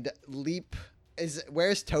and leap.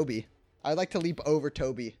 Where's Toby? I'd like to leap over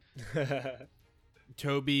Toby.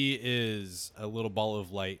 Toby is a little ball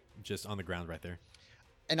of light just on the ground right there.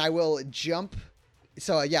 And I will jump.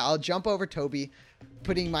 So, yeah, I'll jump over Toby,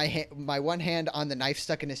 putting my one hand on the knife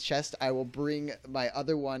stuck in his chest. I will bring my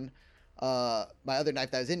other one, my other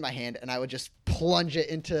knife that was in my hand, and I would just plunge it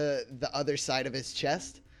into the other side of his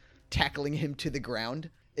chest, tackling him to the ground.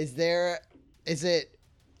 Is it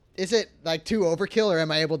like too overkill, or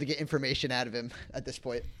am I able to get information out of him at this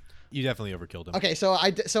point? You definitely overkilled him. Okay, so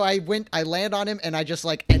I land on him, and I just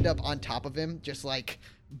like end up on top of him, just like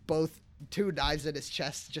both two knives in his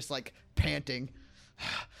chest, just like panting.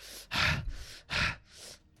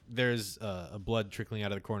 There's a blood trickling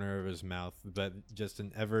out of the corner of his mouth, but just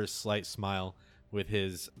an ever slight smile with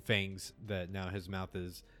his fangs that now his mouth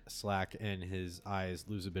is slack and his eyes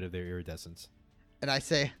lose a bit of their iridescence. And I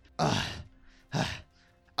say, by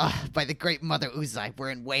the great Mother Uzai, we're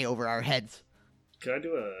in way over our heads. Can I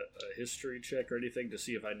do a history check or anything to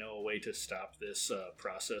see if I know a way to stop this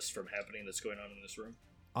process from happening that's going on in this room?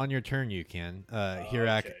 On your turn, you can.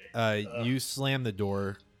 Hirak, okay. You slam the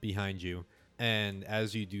door behind you, and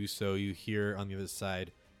as you do so, you hear on the other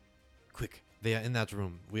side, "Quick, they are in that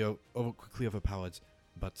room. We are quickly overpowered,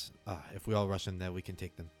 but if we all rush in there, we can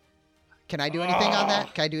take them." Can I do anything on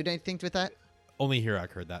that? Can I do anything with that? Only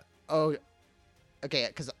Hirak heard that. Oh,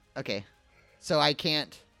 okay, so I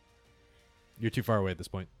can't, You're too far away at this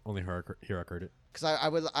point. Only Hirak heard it.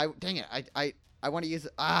 because dang it, I want to use,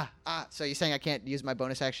 so you're saying I can't use my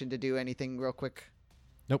bonus action to do anything real quick?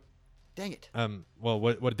 Nope. Dang it. Well,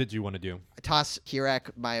 what did you want to do? I toss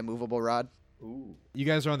Hirak my immovable rod. Ooh. You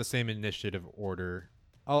guys are on the same initiative order.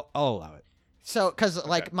 I'll allow it. So, because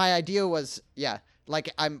like Okay. my idea was, yeah,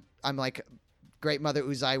 like I'm like, Great Mother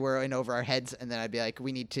Uzai, we're in over our heads, and then I'd be like,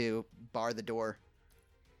 we need to bar the door.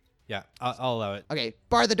 Yeah, I'll allow it. Okay,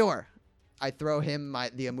 bar the door. I throw him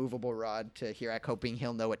the immovable rod to Hirak, hoping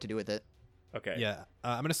he'll know what to do with it. Okay. Yeah,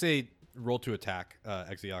 I'm gonna say roll to attack,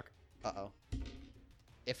 Exiliac. Uh-oh.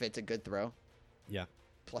 If it's a good throw. Yeah.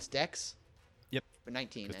 Plus Dex? Yep.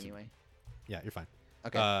 19 Plus two. anyway. Yeah, you're fine.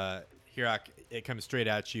 Okay. Hirak, it comes straight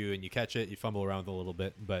at you, and you catch it. You fumble around with it a little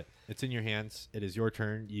bit, but it's in your hands. It is your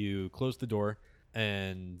turn. You close the door,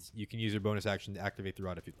 and you can use your bonus action to activate the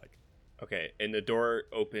rod if you'd like. Okay. And the door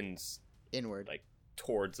opens Inward. like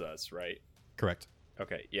towards us, right? Correct.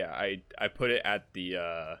 Okay. Yeah. I put it at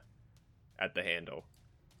the handle.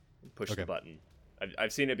 Push Okay. the button.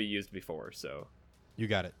 I've seen it be used before, so. You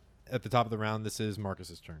got it. At the top of the round, this is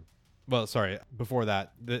Marcus's turn. Well, sorry. Before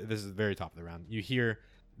that, this is the very top of the round. You hear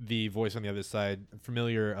the voice on the other side,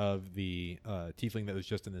 familiar of the tiefling that was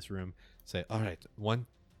just in this room, say, "All right, 1,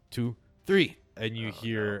 2, 3," and you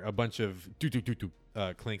hear a bunch of doo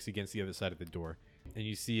clanks against the other side of the door, and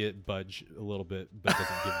you see it budge a little bit, but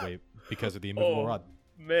doesn't give way because of the immovable rod.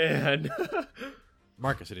 Man.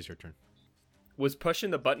 Marcus, it is your turn. Was pushing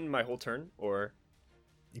the button my whole turn, or?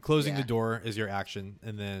 Closing Yeah. the door is your action,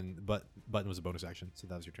 and then button was a bonus action, so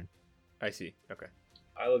that was your turn. I see. Okay.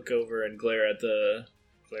 I look over and glare at the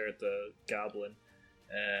goblin,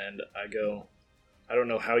 and I go, I don't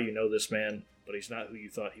know how you know this man, but he's not who you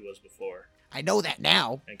thought he was before. I know that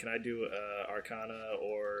now. And can I do Arcana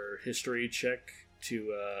or History check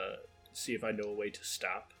to see if I know a way to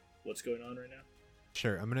stop what's going on right now?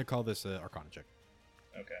 Sure, I'm gonna call this a Arcana check.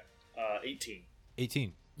 Okay. 18.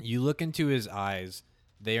 18. You look into his eyes.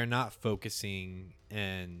 They are not focusing,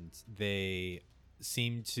 and they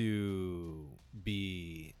seem to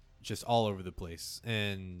be just all over the place.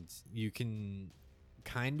 And you can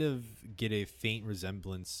kind of get a faint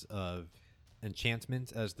resemblance of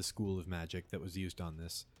enchantment as the school of magic that was used on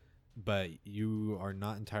this. But you are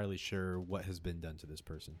not entirely sure what has been done to this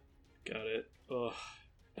person. Got it. Ugh.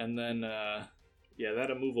 And then, yeah,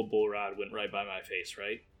 that immovable rod went right by my face,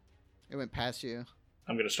 right? It went past you.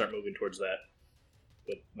 I'm going to start moving towards that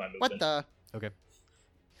with my movement. What the? Okay.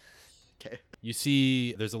 Okay. You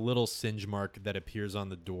see there's a little singe mark that appears on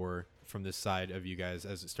the door from this side of you guys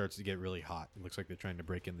as it starts to get really hot. It looks like they're trying to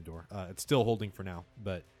break in the door. It's still holding for now,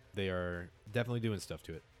 but They are definitely doing stuff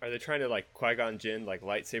to it. Are they trying to like Qui-Gon Jinn, like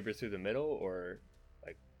lightsaber through the middle, or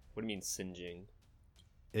like what do you mean singeing?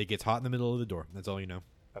 It gets hot in the middle of the door. That's all you know.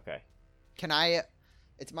 Okay. Can I?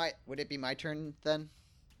 Would it be my turn then?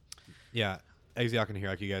 Yeah, Exioc and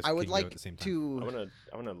Hirak, you guys I would can go at like the same time. to.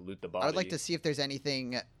 I wanna loot the body. I would like to see if there's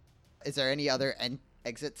anything. Is there any other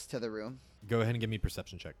exits to the room? Go ahead and give me a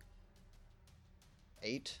perception check.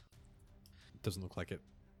 8. Doesn't look like it.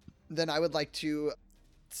 Then I would like to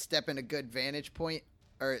step in a good vantage point,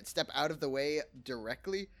 or step out of the way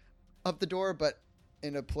directly of the door, but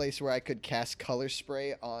in a place where I could cast color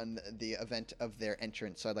spray on the event of their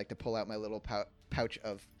entrance. So I'd like to pull out my little pouch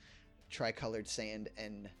of tricolored sand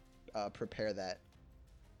and prepare that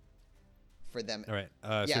for them. All right. So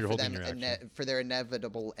Yeah, you're for holding them your action. for their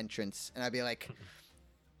inevitable entrance, and I'd be like,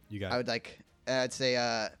 You got I it. would like, I'd say,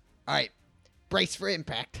 all right, brace for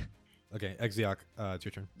impact. Okay, Exioc, it's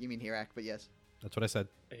your turn. You mean Hirak, but yes. That's what I said.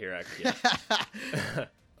 Here, actually. Yeah.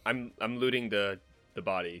 I'm looting the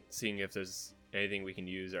body, seeing if there's anything we can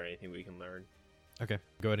use or anything we can learn. Okay,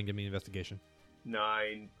 go ahead and give me an investigation.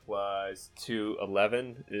 9 plus 2,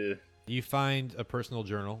 11. Ugh. You find a personal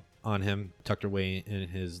journal on him tucked away in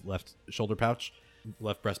his left shoulder pouch,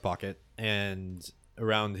 left breast pocket, and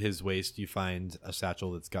around his waist you find a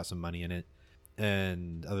satchel that's got some money in it.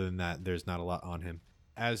 And other than that, there's not a lot on him.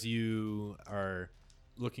 As you are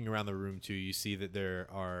looking around the room too, you see that there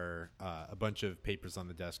are a bunch of papers on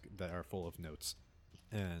the desk that are full of notes.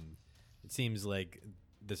 And it seems like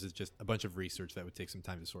this is just a bunch of research that would take some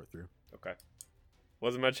time to sort through. Okay.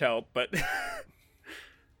 Wasn't much help, but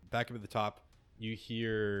Back up at the top, you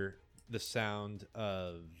hear the sound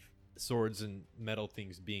of swords and metal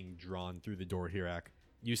things being drawn through the door, Hirak.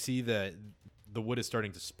 You see that the wood is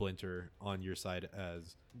starting to splinter on your side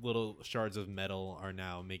as little shards of metal are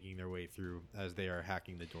now making their way through as they are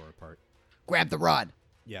hacking the door apart. Grab the rod.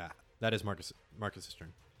 Yeah, that is Marcus's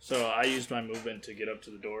turn. So I used my movement to get up to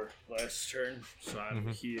the door last turn. So I'm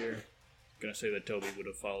here. Gonna say that Toby would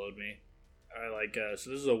have followed me. I like so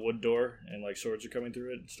this is a wood door and like swords are coming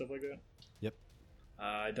through it and stuff like that. Yep.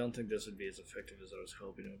 I don't think this would be as effective as I was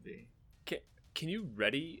hoping it would be. can you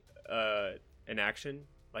ready an action?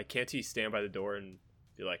 Like, can't he stand by the door and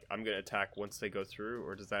be like, I'm gonna attack once they go through,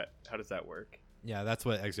 or how does that work? Yeah, that's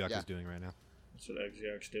what Exioc Yeah. is doing right now. That's what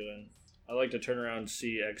Exioc's doing. I like to turn around and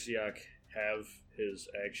see Exioc have his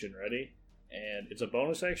action ready, and it's a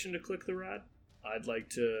bonus action to click the rod. I'd like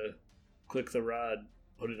to click the rod,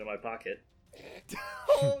 put it in my pocket.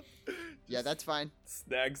 Yeah, that's fine.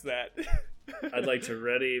 Snags that. I'd like to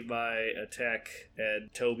ready my attack,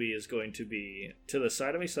 and Toby is going to be to the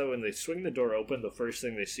side of me, so when they swing the door open, the first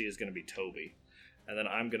thing they see is going to be Toby. And then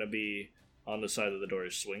I'm going to be on the side of the door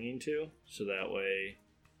swinging to, so that way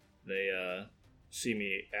they see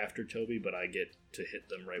me after Toby, but I get to hit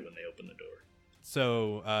them right when they open the door.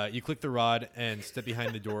 So you click the rod and step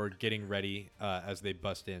behind the door, getting ready as they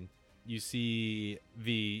bust in. You see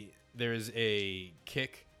there's a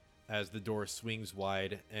kick as the door swings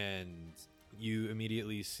wide, and you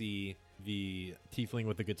immediately see the tiefling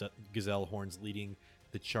with the gazelle horns leading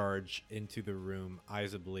the charge into the room,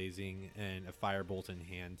 eyes ablazing and a firebolt in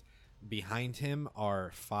hand. Behind him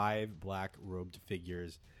are 5 black-robed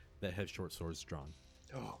figures that have short swords drawn.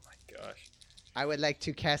 Oh my gosh. I would like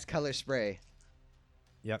to cast color spray.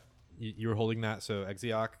 Yep, you were holding that, so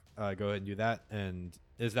Exioc, go ahead and do that. And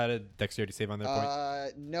is that a dexterity save on their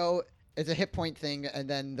point? No, it's a hit point thing, and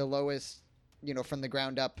then the lowest, from the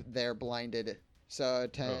ground up, they're blinded. So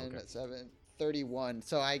 10, okay. 7, 31.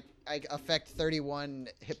 So I affect 31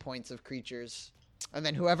 hit points of creatures. And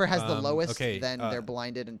then whoever has the lowest, okay, then they're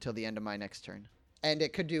blinded until the end of my next turn. And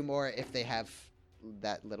it could do more if they have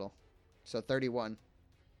that little. So 31.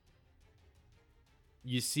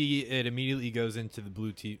 You see it immediately goes into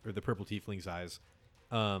the the purple tiefling's eyes.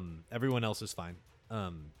 Everyone else is fine.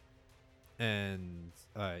 And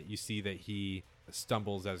you see that he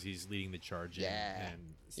stumbles as he's leading the charge in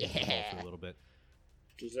and seems to fall through a little bit.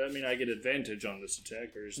 Does that mean I get advantage on this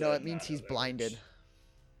attack, or is No, that it means not he's how that blinded. works?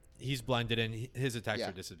 He's blinded and his attacks Yeah.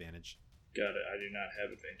 are disadvantaged. Got it. I do not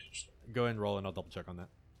have advantage. Go ahead and roll and I'll double check on that.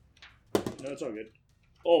 No, it's all good.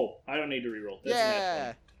 Oh, I don't need to reroll. That's a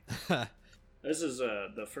nat Yeah. 20. This is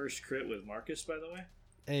the first crit with Marcus, by the way.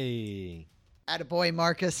 Hey. Attaboy,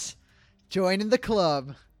 Marcus. Join in the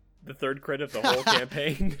club. The third crit of the whole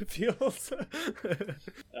campaign feels.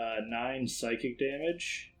 9 psychic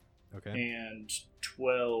damage Okay. and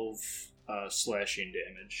 12 slashing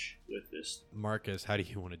damage with this. Marcus, how do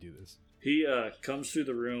you want to do this? He comes through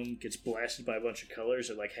the room, gets blasted by a bunch of colors,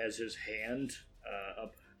 and like has his hand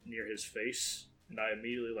up near his face, and I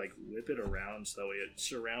immediately like whip it around so that way it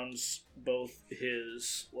surrounds both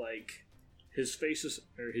his his face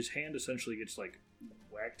or his hand essentially gets like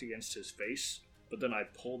whacked against his face, but then I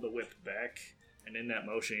pull the whip back, and in that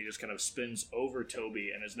motion he just kind of spins over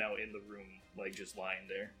Toby and is now in the room, like just lying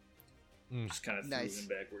there. Just kind of threw him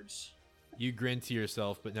backwards. You grin to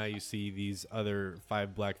yourself, but now you see these other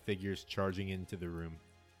 5 black figures charging into the room.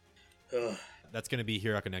 Ugh. That's going to be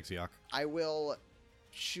Hirok and Exeok. I will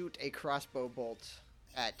shoot a crossbow bolt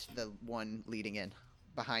at the one leading in,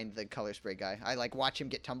 behind the color spray guy. I like watch him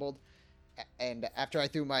get tumbled, and after I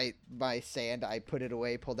threw my sand, I put it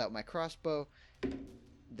away, pulled out my crossbow.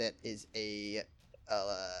 That is a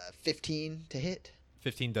 15 to hit.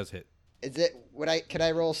 15 does hit. Is it? Can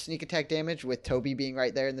I roll sneak attack damage with Toby being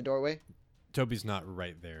right there in the doorway? Toby's not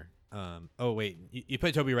right there. Oh wait, you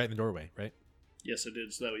put Toby right in the doorway, right? Yes, I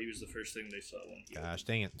did. So that way he was the first thing they saw when he. Gosh,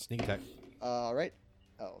 dang it! Sneak attack. All right.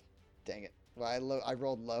 Oh, dang it. Well, I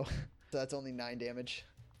rolled low, so that's only 9 damage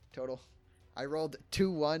total. I rolled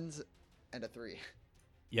 2 1s and a 3.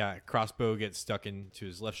 Yeah, crossbow gets stuck into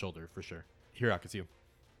his left shoulder for sure. Hirok, it's you.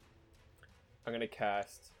 I'm gonna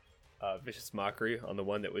cast Vicious Mockery on the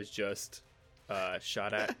one that was just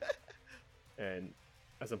shot at, and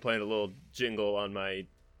as I'm playing a little jingle on my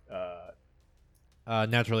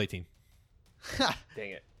Natural 18.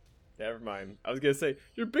 dang it, never mind. I was gonna say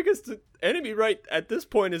your biggest enemy right at this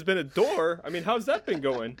point has been a door. I mean, how's that been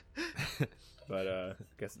going? But I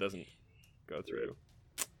guess it doesn't go through.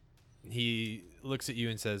 He looks at you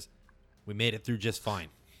and says, "We made it through just fine."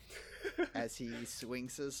 As he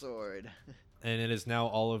swings his sword. And it is now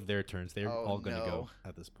all of their turns. They're Oh, all going to no. go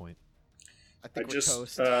at this point. I think we're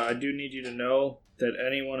toast. I do need you to know that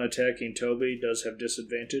anyone attacking Toby does have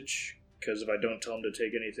disadvantage, because if I don't tell him to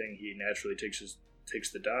take anything, he naturally takes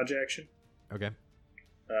the dodge action. Okay.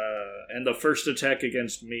 And the first attack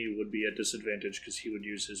against me would be at disadvantage because he would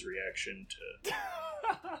use his reaction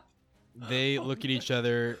to. They look at each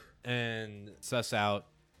other and suss out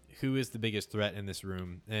who is the biggest threat in this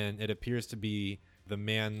room, and it appears to be the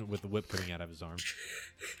man with the whip coming out of his arm.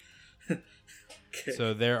 Okay.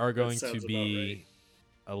 So there are going That to sounds be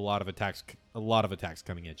a lot of attacks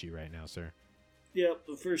coming at you right now, sir. Yep,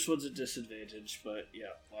 the first one's a disadvantage, but yeah,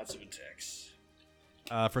 lots of attacks.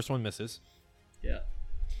 First one misses, Yeah.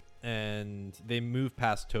 and they move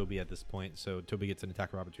past Toby at this point, so Toby gets an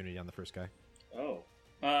attack of opportunity on the first guy. Oh.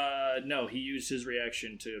 No, he used his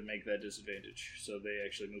reaction to make that disadvantage, so they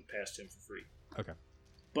actually moved past him for free. Okay.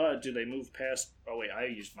 But do they move past... Oh, wait, I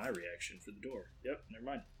used my reaction for the door. Yep, never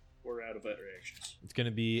mind. We're out of that reactions. It's going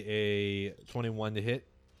to be a 21 to hit,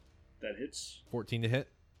 That hits. 14 to hit.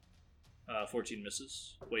 14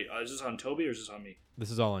 misses. Wait, is this on Toby or is this on me? This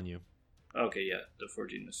is all on you. Okay, yeah, the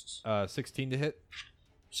 14 misses. 16 to hit,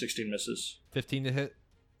 16 misses. 15 to hit,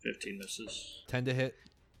 15 misses. 10 to hit,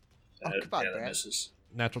 Oh, come on, yeah, that Brad. misses.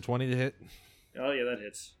 natural 20 to hit, Oh, yeah, that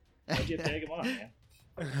hits. Why'd you tag him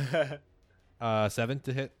on, man? 7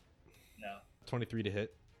 to hit, No. 23 to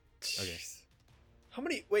hit. Okay. How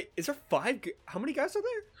many? Wait, is there 5? How many guys are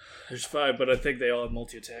there? There's 5, but I think they all have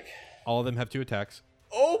multi-attack. All of them have 2 attacks.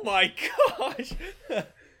 Oh my gosh!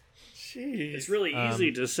 Jeez. It's really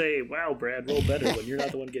easy to say, wow, Brad, roll better when you're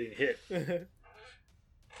not the one getting hit.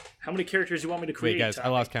 How many characters do you want me to create? Wait, guys, I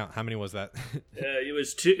Tommy? lost count. How many was that? It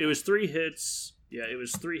was 2. It was 3 hits. Yeah, it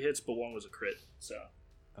was 3 hits, but 1 was a crit. So.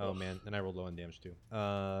 Oh man, and I rolled low on damage too.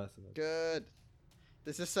 So that's- Good.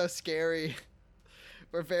 This is so scary.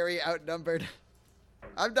 We're very outnumbered.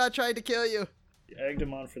 I'm not trying to kill you. You egged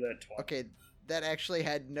him on for that 20. Okay, that actually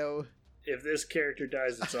had no... If this character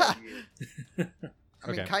dies, it's on you. I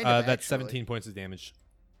mean, okay. kind of, That's actually. 17 points of damage.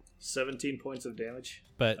 17 points of damage.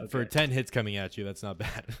 But for Okay. 10 hits coming at you, that's not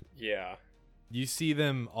bad. Yeah. You see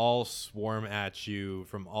them all swarm at you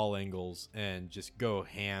from all angles and just go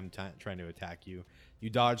ham trying to attack you. You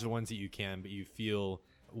dodge the ones that you can, but you feel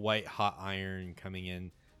white hot iron coming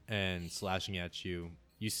in and slashing at you.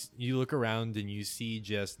 You look around and you see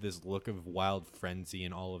just this look of wild frenzy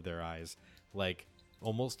in all of their eyes, like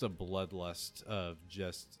almost a bloodlust of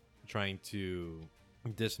just trying to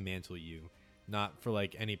dismantle you, not for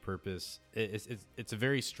like any purpose. It's a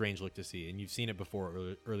very strange look to see, and you've seen it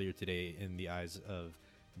before earlier today in the eyes of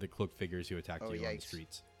the cloaked figures who attacked Oh, you on the yikes.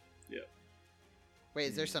 streets. Wait,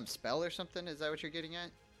 is there some spell or something? Is that what you're getting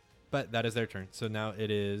at? But that is their turn, so now it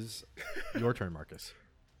is your turn, Marcus.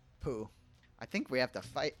 Pooh. I think we have to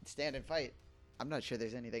stand and fight. I'm not sure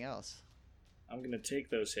there's anything else. I'm going to take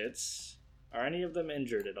those hits. Are any of them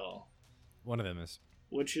injured at all? One of them is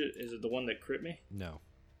Which is it the one that crit me? no.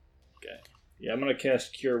 Okay. Yeah, I'm going to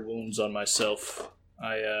cast Cure Wounds on myself.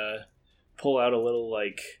 I pull out a little,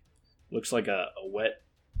 looks like a wet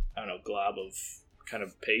I don't know, glob of kind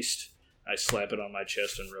of paste. I slap it on my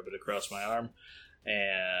chest and rub it across my arm,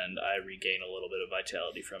 and I regain a little bit of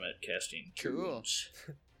vitality from it, casting Cure Cool. Wounds.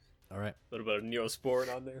 All right. A little bit of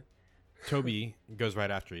Neosporin on there. Toby goes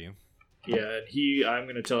right after you. Yeah, and I'm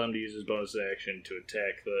going to tell him to use his bonus action to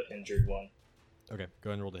attack the injured one. Okay,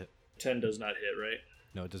 go ahead and roll the hit. 10 does not hit, right?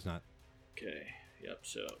 No, it does not. Okay, yep,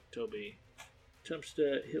 so Toby attempts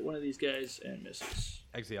to hit one of these guys and misses.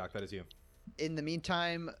 Exioc, that is you. In the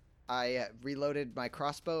meantime, I reloaded my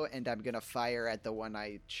crossbow, and I'm gonna fire at the one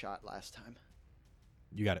I shot last time.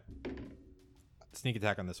 You got it. Sneak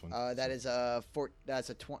attack on this one. That is that's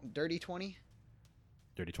a dirty 20,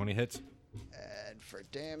 Dirty 20 hits. and for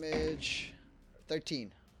damage,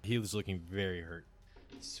 13. He was looking very hurt.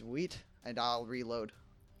 Sweet, and I'll reload.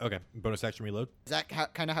 Okay, bonus action reload. Is that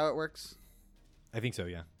kind of how it works? I think so,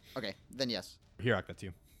 yeah. Okay, then yes. Hirak, that's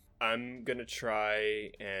you. I'm gonna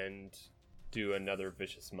try and do another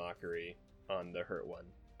vicious mockery on the hurt one.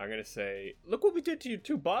 I'm gonna say, look what we did to you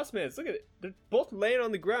two boss mans. Look at it. They're both laying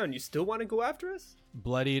on the ground. You still want to go after us?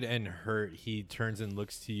 Bloodied and hurt, he turns and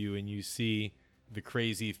looks to you, and you see the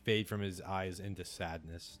crazy fade from his eyes into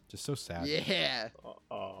sadness. Just so sad. Yeah.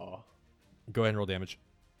 Oh, Go ahead and roll damage.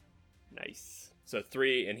 nice. So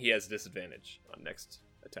 3, and he has disadvantage on next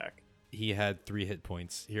attack. He had 3 hit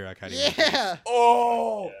points. Hirak, how do you Yeah.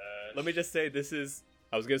 Oh! Gosh. Let me just say, this is...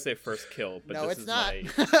 I was gonna say first kill, but No, this it's is not.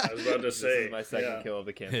 I was about to this say, is my second yeah. kill of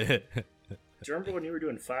the campaign. Do you remember when you were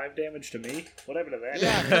doing 5 damage to me? What happened to that?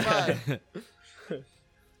 Yeah, come on.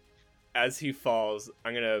 As he falls,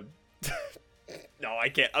 I'm gonna... No, I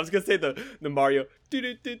can't. I was gonna say the Mario do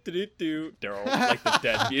Daryl, like the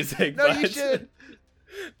dead music. No, but... you should.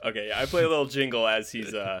 Okay, yeah, I play a little jingle as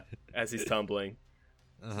he's tumbling.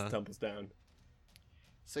 Uh-huh. Tumbles down.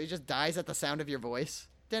 So he just dies at the sound of your voice.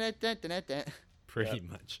 Dun-dun-dun-dun-dun. Pretty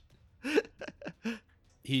much.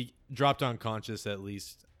 He dropped unconscious at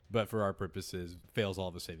least, but for our purposes, fails all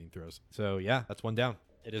of his saving throws. So yeah, that's one down.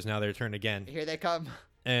 It is now their turn again. Here they come.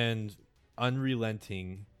 And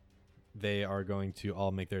unrelenting, they are going to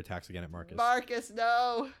all make their attacks again at Marcus. Marcus,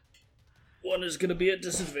 no. One is going to be at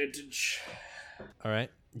disadvantage. All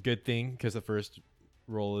right. Good thing, because the first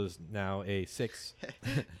roll is now a 6.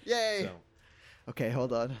 Yay. So, Okay,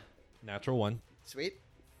 hold on. natural 1. Sweet.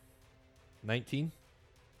 19.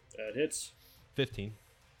 That hits. 15.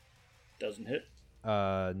 Doesn't hit.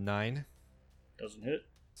 9. Doesn't hit.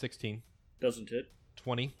 16. Doesn't hit.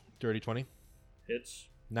 20. Dirty 20. Hits.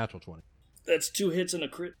 Natural 20. That's 2 hits and a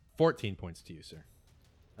crit. 14 points to you, sir.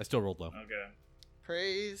 I still rolled low. Okay.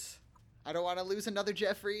 Praise. I don't want to lose another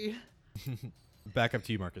Jeffrey. Back up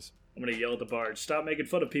to you, Marcus. I'm going to yell at the bard, stop making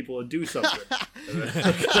fun of people and do something.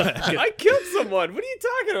 I killed someone. What are you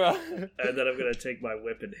talking about? And then I'm going to take my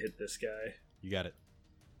whip and hit this guy. You got it.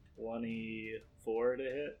 24 to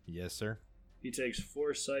hit. Yes, sir. He takes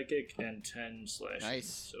 4 psychic and 10 slashing.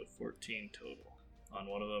 Nice. So 14 total on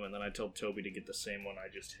one of them. And then I told Toby to get the same one I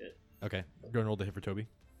just hit. Okay. Go and roll the hit for Toby.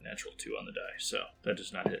 Natural 2 on the die. So that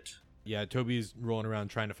does not hit. Yeah, Toby's rolling around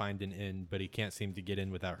trying to find an in, but he can't seem to get in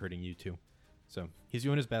without hurting you too. So he's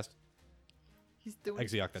doing his best. He's doing.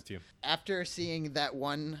 Exioc, that's you. After seeing that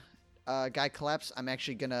one guy collapse, I'm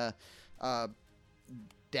actually gonna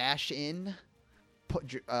dash in,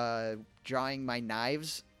 drawing my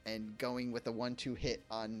knives and going with a 1-2 hit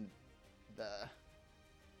on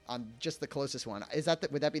just the closest one. Is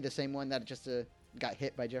that would that be the same one that just got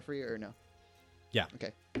hit by Jeffrey or no? Yeah.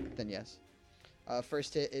 Okay, then yes.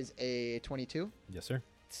 First hit is a 22. Yes, sir.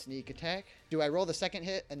 Sneak attack. Do I roll the second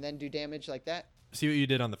hit and then do damage like that? See what you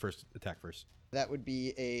did on the first attack first. That would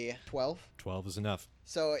be a 12. 12 is enough.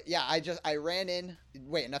 So yeah, I ran in.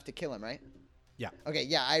 Wait, enough to kill him, right? Yeah. Okay,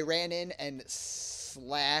 yeah, I ran in and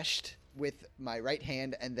slashed with my right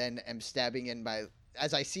hand, and then am stabbing in my.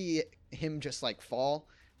 As I see him just like fall,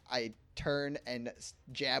 I turn and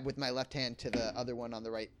jab with my left hand to the other one on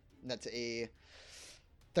the right. That's a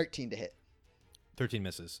 13 to hit. 13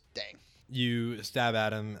 misses. Dang. You stab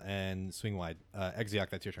at him and swing wide. Exioc,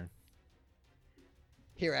 that's your turn.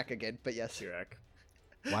 Hirak again, but yes. Hirak.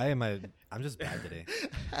 Why am I'm just bad today.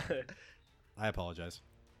 I apologize.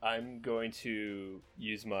 I'm going to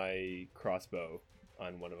use my crossbow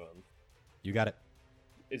on one of them. You got it.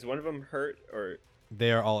 Is one of them hurt or...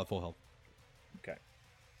 They are all at full health. Okay.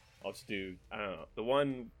 I'll just do, I don't know, the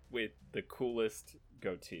one with the coolest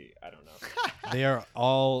goatee. I don't know. They are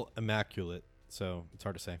all immaculate, so it's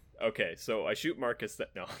hard to say. Okay, so I shoot Marcus.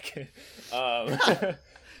 No, okay.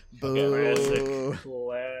 Boo.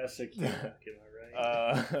 Classic attack, am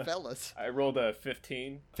I right? Fellas. I rolled a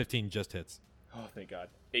 15. 15 just hits. Oh, thank God.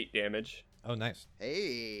 8 damage. Oh, nice.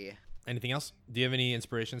 Hey. Anything else? Do you have any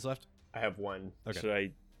inspirations left? I have one. Okay. Should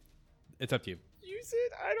I It's up to you. Use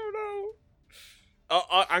it? I don't know.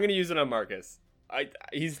 I'm gonna use it on Marcus.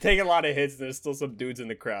 He's taking a lot of hits. There's still some dudes in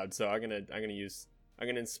the crowd, so I'm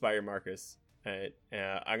gonna inspire Marcus.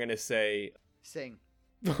 I'm gonna say Sing.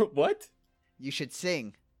 what? You should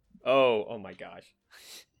sing. Oh my gosh.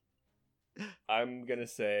 I'm gonna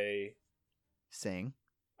say Sing.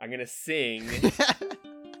 I'm gonna sing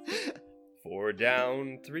 4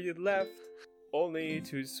 down, 3 left, only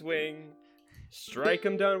to swing. Strike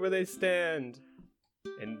 'em down where they stand,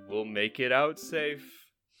 and we'll make it out safe.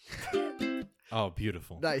 Oh,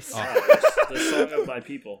 beautiful. Nice. Oh, The song of my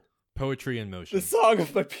people. poetry in motion. The song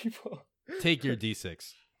of my people. Take your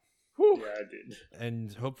D6. Whew. Yeah, I did.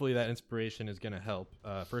 And hopefully that inspiration is going to help.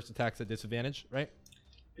 First attack's at disadvantage, right?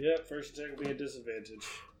 Yeah, first attack will be a disadvantage.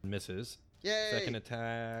 Misses. Yay. Second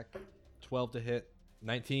attack, 12 to hit.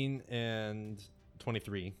 19 and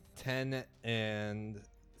 23. 10 and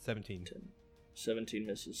 17. 17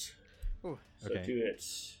 misses. Ooh. So Okay. 2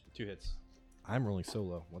 hits. 2 hits. I'm rolling so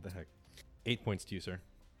low. What the heck? 8 points to you, sir.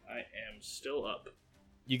 I am still up.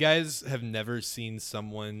 You guys have never seen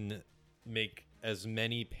someone make as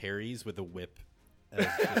many parries with a whip as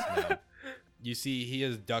just now. You see, he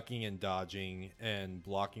is ducking and dodging and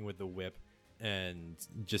blocking with the whip and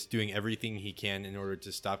just doing everything he can in order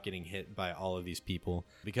to stop getting hit by all of these people.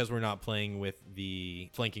 Because we're not playing with the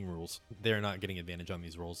flanking rules, they're not getting advantage on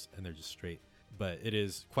these rolls, and they're just straight. But it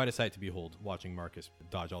is quite a sight to behold watching Marcus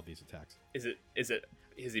dodge all these attacks.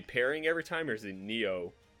 Is he parrying every time, or is he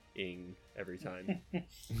Neo-ing every time?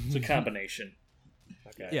 It's a combination.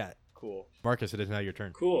 Okay. Yeah, Cool. Marcus, it is now your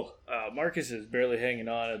turn. Cool. Marcus is barely hanging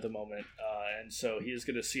on at the moment, and so he is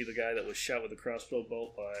going to see the guy that was shot with a crossbow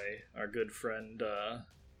bolt by our good friend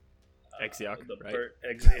Exiac, the right? bird,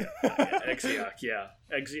 Exiac, yeah.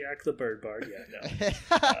 Exiac the bird bard, yeah, no.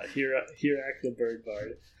 Hirak the bird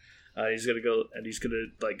bard. He's gonna go and he's gonna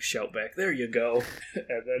like shout back, "There you go!"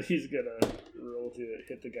 And then he's gonna roll to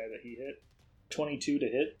hit the guy that he hit. 22 to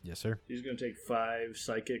hit. Yes, sir. He's gonna take 5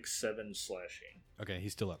 psychic, 7 slashing. Okay,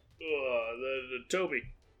 he's still up. The Toby,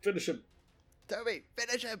 finish him. Toby,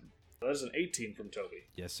 finish him. That's an 18 from Toby,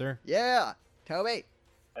 Yes, sir. Yeah, Toby.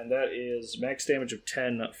 and that is max damage of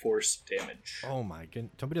 10 force damage. Oh my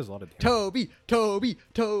goodness. Toby does a lot of damage.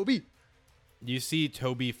 Toby. You see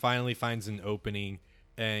Toby finally finds an opening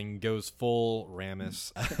and goes full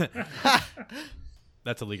Rammus.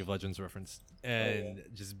 That's a League of Legends reference. And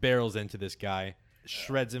just barrels into this guy,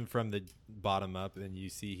 shreds him from the bottom up, and you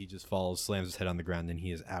see he just falls, slams his head on the ground, and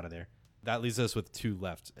he is out of there. That leaves us with 2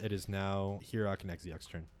 left. It is now Hirak and Exiac's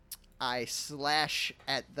turn. I slash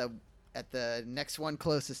at the next one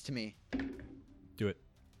closest to me. Do it.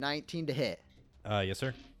 19 to hit. Yes,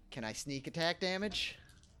 sir. Can I sneak attack damage?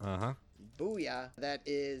 Uh-huh. Booyah. That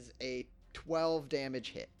is a 12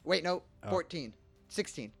 damage hit. Wait, no. 14.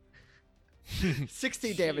 16.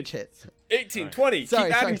 16 damage hits. 18, Alright. 20. Sorry,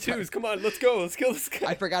 Keep adding sorry. twos. Come on, let's go. Let's kill this guy.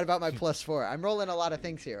 I forgot about my +4. I'm rolling a lot of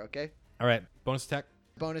things here, okay? All right. Bonus attack.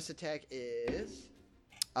 Bonus attack is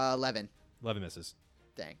 11. 11 misses.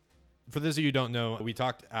 Dang. For those of you who don't know, we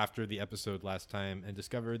talked after the episode last time and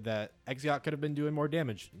discovered that Exiac could have been doing more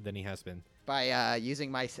damage than he has been. By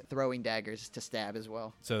using my throwing daggers to stab as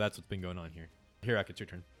well. So that's what's been going on here. Hirak, it's your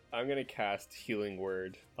turn. I'm going to cast Healing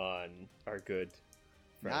Word on our good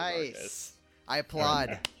friend Nice. I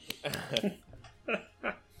applaud. Marcus.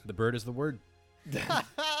 The bird is the word.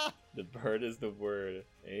 The bird is the word.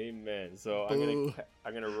 Amen. So Boo.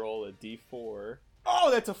 I'm gonna roll a d4.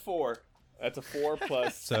 Oh, that's a 4. That's a 4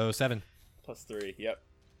 plus So 7. plus 3. Yep.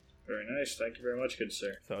 Very nice. Thank you very much, good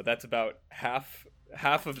sir. So that's about half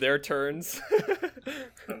of their turns.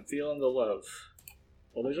 I'm feeling the love.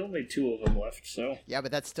 Well, there's only 2 of them left, so Yeah,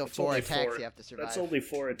 but that's still That's 4 only attacks 4. you have to survive. that's only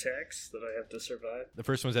 4 attacks that I have to survive. The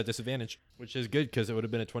first one's at disadvantage, which is good because it would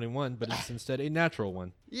have been a 21, but it's instead a natural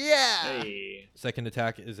one. Yeah. Hey, Second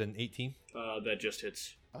attack is an 18. that just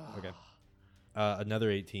hits. Oh. Okay.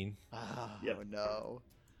 Another 18 Oh, Yep. no.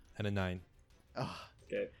 and a 9. Oh,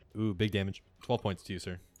 Okay, Ooh, big damage. 12 points to you,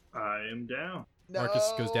 sir. I am down. no.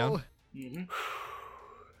 Marcus goes down. Mm-hmm.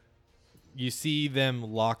 You see them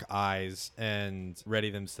lock eyes and ready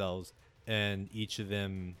themselves, and each of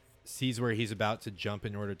them sees where he's about to jump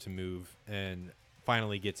in order to move, and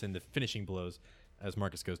finally gets into finishing blows as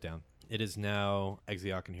Marcus goes down. It is now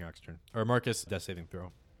Exiac and Hirak's turn. Or Marcus, death saving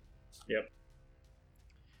throw. Yep.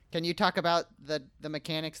 Can you talk about the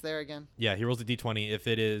mechanics there again? Yeah, he rolls a d20. If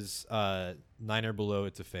it is 9 or below,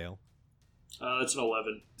 it's a fail. It's an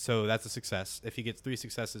 11. So that's a success. If he gets 3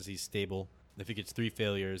 successes, he's stable. If he gets 3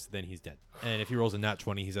 failures, then he's dead. And if he rolls a nat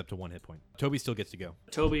 20, he's up to 1 hit point. Toby still gets to go.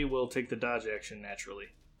 Toby will take the dodge action naturally,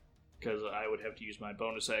 because I would have to use my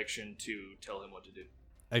bonus action to tell him what to do.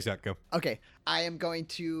 Exeok, go. Okay, I am going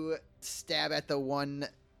to stab at the one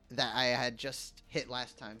that I had just hit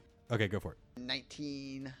last time. Okay, go for it.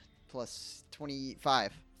 19 plus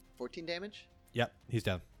 25. 14 damage? Yep, he's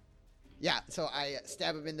down. Yeah, so I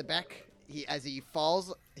stab him in the back. As he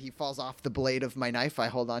falls off the blade of my knife. I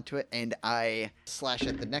hold on to it, and I slash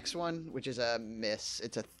at the next one, which is a miss.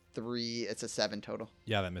 It's a 3. It's a 7 total.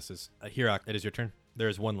 Yeah, that misses. Hirak, it is your turn. There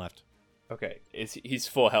is one left. Okay, he's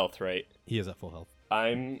full health, right? He is at full health.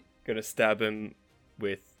 I'm gonna stab him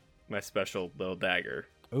with my special little dagger.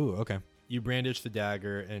 Oh, okay. You brandish the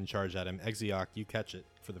dagger and charge at him. Exeok, you catch it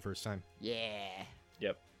for the first time. Yeah.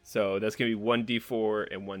 Yep. So that's gonna be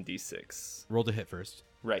 1d4 and 1d6. Roll to hit first.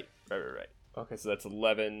 Right. Okay, so that's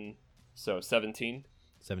 11. So 17.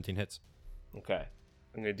 17 hits. Okay.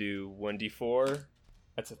 I'm gonna do 1d4.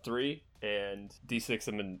 That's a 3. And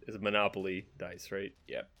d6 is a Monopoly dice, right?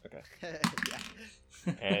 Yep. Okay.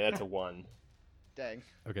 Yeah. And that's a 1. Dang.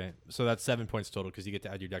 Okay, so that's 7 points total because you get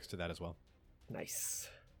to add your dex to that as well. Nice.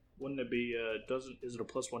 Wouldn't it be? Is it a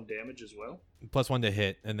 +1 damage as well? +1 to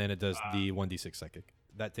hit, and then it does the 1d6 psychic.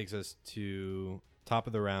 That takes us to top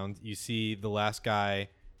of the round. You see the last guy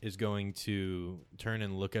is going to turn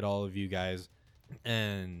and look at all of you guys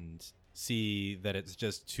and see that it's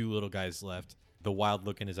just 2 little guys left. The wild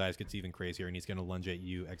look in his eyes gets even crazier, and he's going to lunge at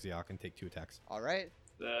you, Exeok, and take 2 attacks. All right.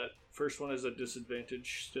 That first one is a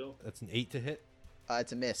disadvantage still. That's an 8 to hit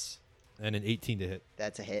It's a miss. and an 18 to hit.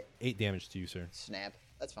 That's a hit. 8 damage to you, sir. Snap.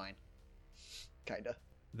 That's fine. Kinda.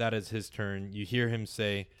 That is his turn. You hear him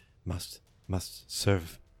say, must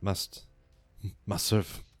serve, must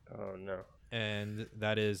serve. Oh no. And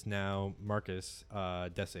that is now Marcus,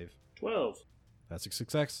 death save. 12. That's a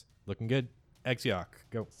success. Looking good. Exeok,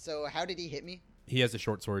 go. So how did he hit me? He has a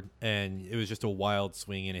short sword, and it was just a wild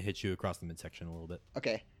swing, and it hits you across the midsection a little bit.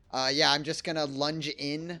 Okay. Yeah, I'm just gonna lunge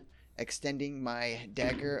in, extending my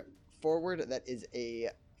dagger forward. That is a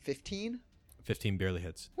 15. 15 barely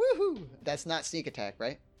hits. Woohoo! That's not sneak attack,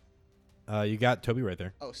 right? You got Toby right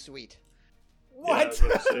there. Oh, sweet. Yeah, I was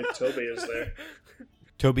gonna say, Toby is there.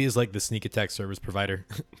 Toby is like the sneak attack service provider.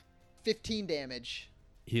 15 damage.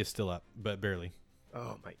 He is still up, but barely.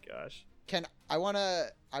 Oh my gosh. I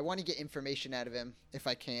wanna get information out of him if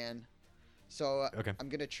I can. So Okay. I'm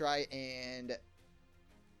gonna try and.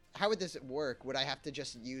 How would this work? Would I have to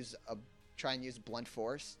just try and use blunt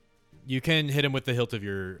force? You can hit him with the hilt of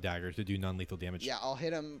your dagger to do non-lethal damage. Yeah, I'll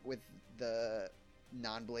hit him with the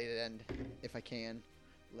non-bladed end if I can.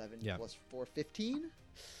 11 Yeah. plus 4, 15.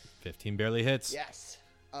 15 barely hits. Yes.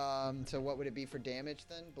 So what would it be for damage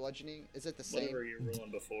then? Bludgeoning? Is it the same? Whatever you were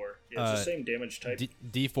rolling before. Yeah, it's the same damage type.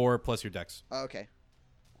 D4 plus your dex. Oh, okay.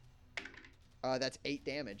 That's 8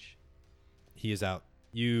 damage. He is out.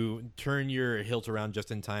 You turn your hilt around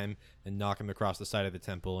just in time and knock him across the side of the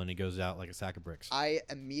temple, and he goes out like a sack of bricks. I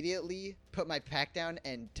immediately put my pack down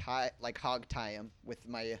and hog tie him with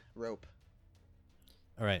my rope.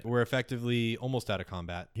 All right, we're effectively almost out of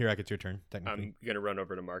combat. Hirak, it's your turn, technically. I'm gonna run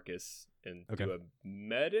over to Marcus and Okay. do a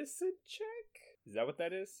medicine check. Is that what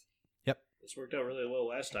that is? This worked out really well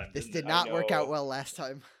last time. This didn't did it? not I work know. out well last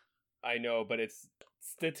time. I know, but it's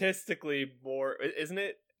statistically more, isn't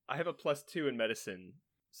it? I have a +2 in medicine,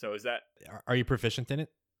 so is that Are you proficient in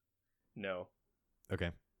it? no?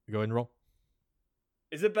 Okay, go ahead and roll.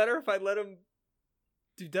 Is it better if I let him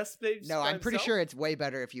do death saves? No, by I'm pretty himself? sure it's way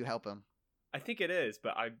better if you help him. I think it is,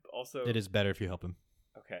 but I also It is better if you help him.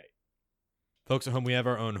 okay. Folks at home, we have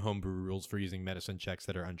our own homebrew rules for using medicine checks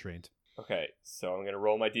that are untrained. Okay, so I'm gonna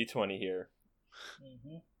roll my d20 here.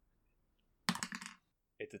 Mhm.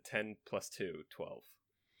 It's a 10 plus 2, 12.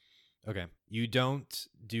 Okay. You don't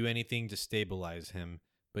do anything to stabilize him,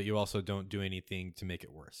 but you also don't do anything to make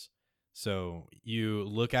it worse. So you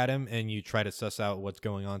look at him and you try to suss out what's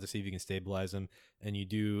going on to see if you can stabilize him, and you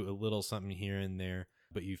do a little something here and there,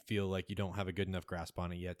 but you feel like you don't have a good enough grasp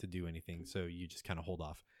on it yet to do anything, so you just kind of hold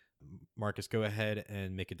off. Marcus, go ahead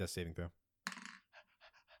and make a death saving throw.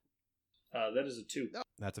 That is a 2.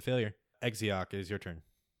 That's a failure. Exeok, it is your turn.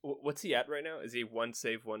 What's he at right now? Is he 1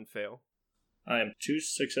 save, 1 fail? I am 2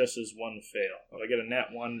 successes, 1 fail. If I get a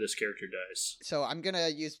nat 1, this character dies. So I'm gonna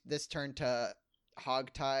use this turn to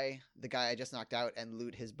hog tie the guy I just knocked out and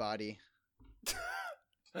loot his body.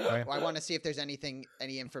 Okay. Well, I want to see if there's any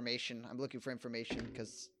information. I'm looking for information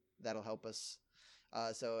because that'll help us.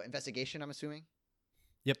 So investigation, I'm assuming.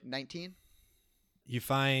 Yep. 19. You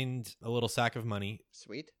find a little sack of money,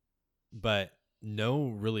 Sweet. but no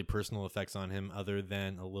really personal effects on him other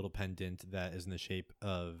than a little pendant that is in the shape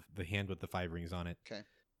of the hand with the 5 rings on it. Okay.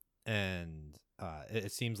 And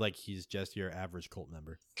it seems like he's just your average cult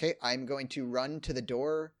member. Okay, I'm going to run to the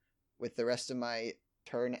door with the rest of my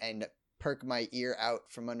turn and perk my ear out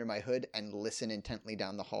from under my hood and listen intently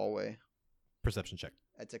down the hallway. Perception check.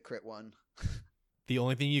 That's a crit 1. The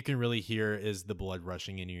only thing you can really hear is the blood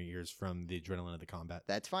rushing in your ears from the adrenaline of the combat.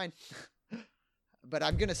 That's fine. But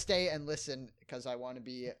I'm going to stay and listen because I want to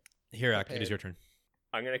be... Hirak, it prepared. is your turn.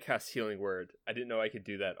 I'm gonna cast Healing Word. I didn't know I could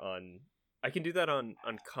do that on. I can do that on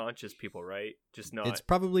unconscious people, right? Just not. It's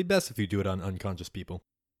probably best if you do it on unconscious people.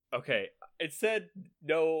 Okay. It said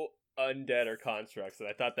no undead or constructs, and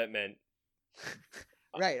I thought that meant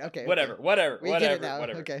Right, okay. whatever. okay. Whatever. We whatever. get it now.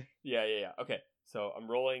 Whatever. Okay. Yeah. Okay. So I'm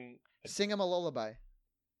rolling. Sing him a lullaby.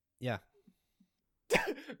 Yeah.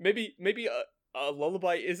 maybe a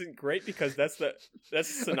lullaby isn't great because that's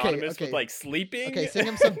synonymous okay. with like sleeping. Okay, sing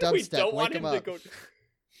him some We dubstep. don't want Wake him him to up. go.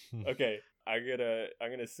 Okay, I'm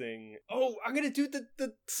gonna sing. Oh, I'm gonna do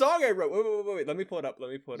the song I wrote. Wait. Let me pull it up.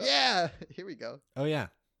 Yeah, here we go. Oh, yeah.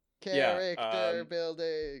 Yeah, Character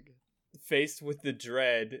building. Faced with the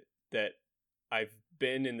dread that I've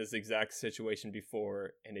been in this exact situation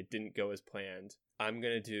before and it didn't go as planned, I'm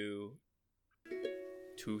gonna do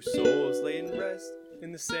two souls lay in rest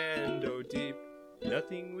in the sand, oh deep.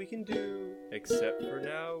 Nothing we can do except for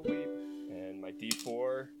now weep. And my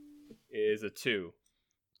D4 is a 2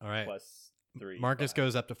 All right. plus 3. Marcus 5.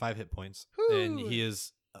 goes up to 5 hit points, and Whew. he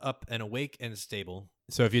is up and awake and stable.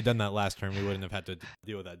 So if you'd done that last turn, we wouldn't have had to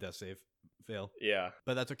deal with that death save fail. Yeah.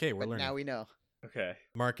 But that's okay. We're But learning. now we know. Okay.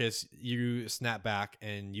 Marcus, you snap back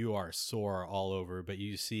and you are sore all over, but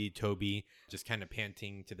you see Toby just kind of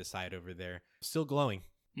panting to the side over there, still glowing.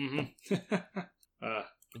 Mm-hmm.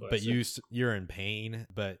 But you're in pain.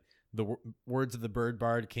 But the words of the bird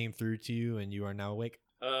bard came through to you, and you are now awake.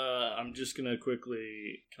 I'm just gonna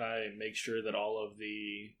quickly. Can I make sure that all of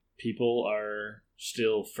the people are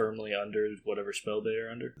still firmly under whatever spell they are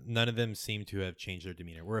under? None of them seem to have changed their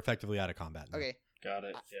demeanor. We're effectively out of combat now. Okay, Got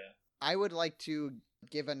it. Yeah. I would like to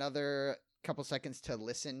give another couple seconds to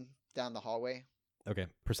listen down the hallway. Okay.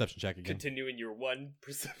 Perception check again. Continuing your one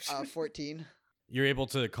perception. 14. You're able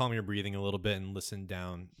to calm your breathing a little bit and listen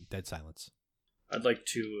down. Dead silence. I'd like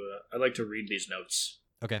to read these notes.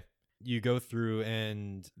 Okay. You go through,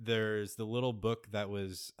 and there's the little book that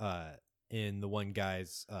was in the one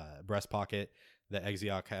guy's breast pocket that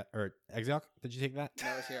Exioc had. Or Exioc? Did you take that? No,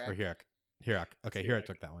 it's here. Or Hirak? Hirak. Okay, Hirak. Hirak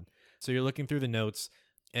took that one. So you're looking through the notes,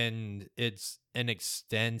 and it's an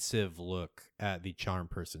extensive look at the charm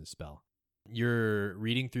person spell. You're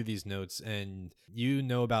reading through these notes, and you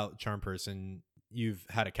know about charm person. You've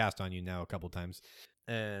had it cast on you now a couple times,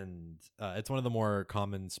 and it's one of the more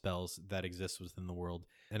common spells that exists within the world.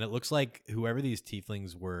 And it looks like whoever these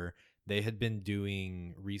tieflings were, they had been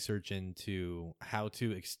doing research into how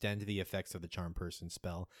to extend the effects of the charm person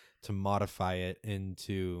spell to modify it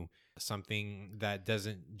into something that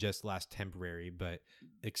doesn't just last temporary, but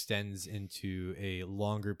extends into a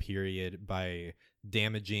longer period by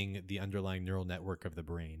damaging the underlying neural network of the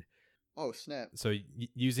brain. Oh, snap. So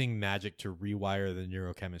using magic to rewire the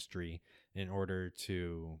neurochemistry in order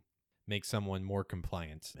to make someone more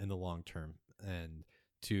compliant in the long term and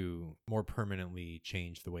to more permanently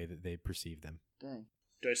change the way that they perceive them. Dang.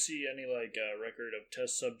 Do I see any record of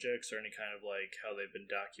test subjects or any kind of how they've been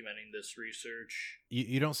documenting this research?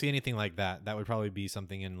 You don't see anything like that. That would probably be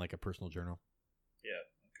something in like a personal journal.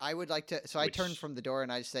 Yeah. I would like to... So I Which- turn from the door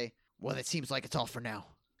and I say, well, it seems like it's all for now.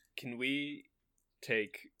 Can we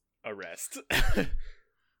take a rest? I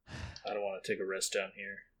don't want to take a rest down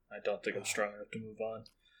here. I don't think I'm strong enough to move on.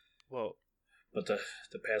 well, But the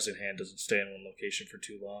passing hand doesn't stay in one location for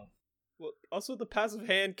too long. also the passive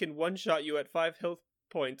hand can one-shot you at 5 health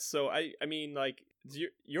points. So I mean, it's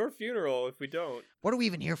your funeral if we don't. What are we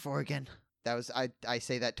even here for again? That was... I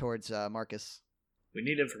say that towards Marcus. We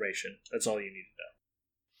need information. That's all you need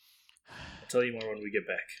to know. I'll tell you more when we get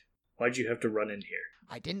back. Why'd you have to run in here?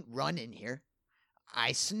 I didn't run in here.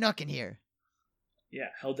 I snuck in here. Yeah,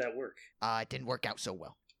 how'd that work? It didn't work out so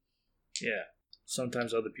well. Yeah,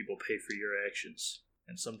 sometimes other people pay for your actions,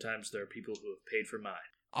 and sometimes there are people who have paid for mine.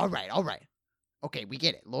 All right. Okay, we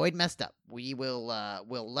get it. Lloyd messed up. We'll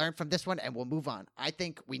learn from this one and we'll move on. I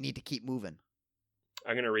think we need to keep moving.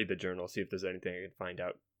 I'm gonna read the journal, see if there's anything I can find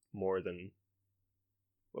out more than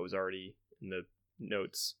what was already in the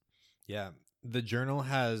notes. Yeah. The journal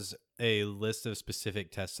has a list of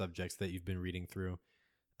specific test subjects that you've been reading through.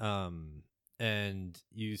 And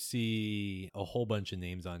you see a whole bunch of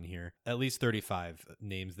names on here, at least 35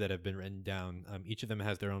 names that have been written down. Each of them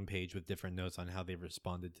has their own page with different notes on how they've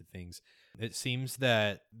responded to things. It seems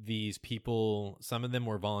that these people, some of them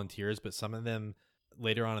were volunteers, but some of them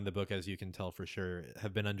later on in the book, as you can tell for sure,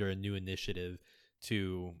 have been under a new initiative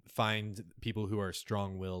to find people who are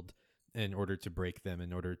strong-willed in order to break them,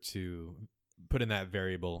 in order to put in that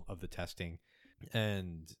variable of the testing,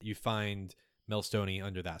 and you find Melstoni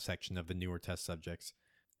under that section of the newer test subjects.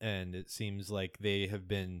 And it seems like they have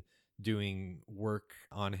been doing work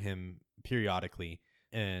on him periodically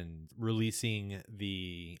and releasing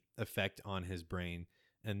the effect on his brain,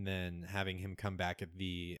 and then having him come back at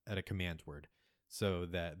a command word, so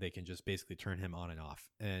that they can just basically turn him on and off.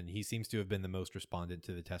 And he seems to have been the most respondent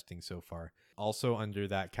to the testing so far. Also under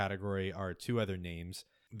that category are 2 other names.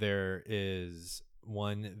 There is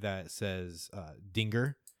one that says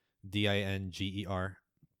Dinger, Dinger,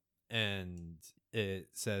 and it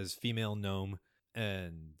says female gnome,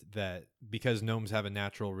 and that because gnomes have a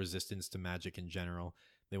natural resistance to magic in general,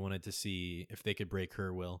 they wanted to see if they could break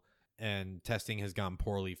her will. And testing has gone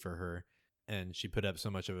poorly for her, and she put up so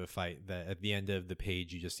much of a fight that at the end of the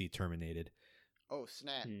page you just see terminated. Oh,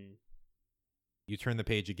 snap. You turn the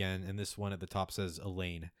page again, and this one at the top says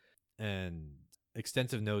Elaine, and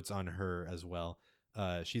extensive notes on her as well.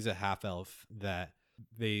 She's a half elf that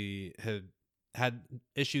they had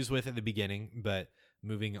issues with at the beginning, but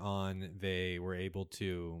moving on, they were able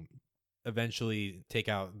to eventually take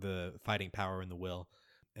out the fighting power and the will,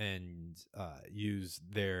 and use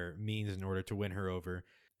their means in order to win her over.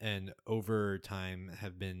 And over time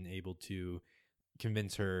have been able to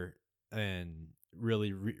convince her and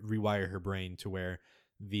really rewire her brain to where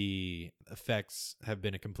the effects have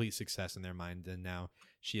been a complete success in their mind, and now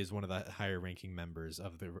she is one of the higher ranking members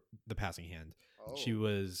of the Passing Hand. Oh. She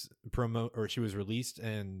was released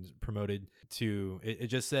and promoted to it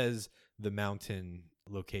just says the mountain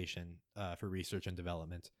location for research and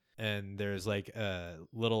development, and there's like a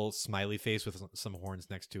little smiley face with some horns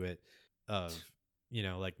next to it of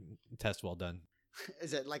like test well done.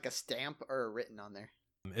 Is it like a stamp or written on there?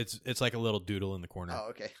 It's like a little doodle in the corner. Oh,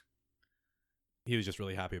 okay. He was just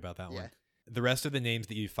really happy about that Yeah. one. The rest of the names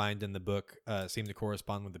that you find in the book seem to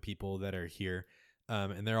correspond with the people that are here,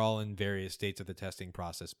 and they're all in various states of the testing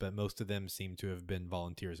process, but most of them seem to have been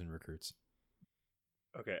volunteers and recruits.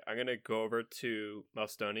 Okay, I'm going to go over to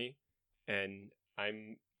Melstoni, and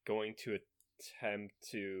I'm going to attempt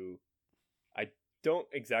to... I don't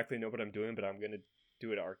exactly know what I'm doing, but I'm going to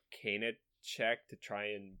do an Arcana check to try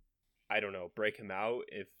and, I don't know, break him out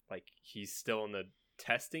if he's still in the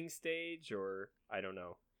testing stage, or I don't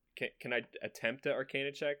know. Can I attempt an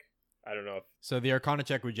Arcana check? I don't know if... So the Arcana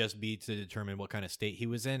check would just be to determine what kind of state he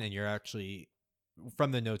was in, and you're actually,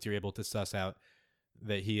 from the notes, you're able to suss out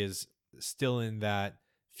that he is still in that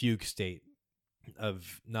fugue state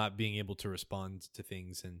of not being able to respond to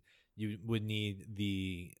things, and you would need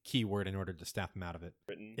the keyword in order to snap him out of it.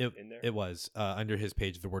 Written in there? It was. Under his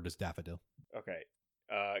page, the word is daffodil. Okay.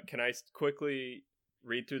 Can I quickly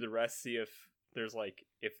read through the rest, see if there's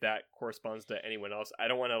if that corresponds to anyone else? I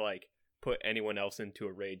don't want to put anyone else into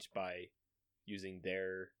a rage by using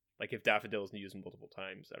their... if daffodil is used multiple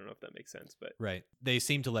times. I don't know if that makes sense, but... Right. They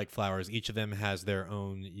seem to like flowers. Each of them has their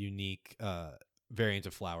own unique variant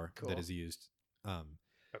of flower that is used.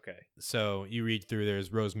 Okay. So you read through,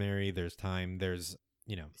 there's rosemary, there's thyme, there's,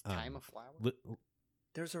 Is thyme a flower?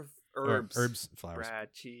 There's herbs. Herbs, flowers.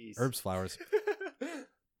 Brad, cheese. Herbs, flowers.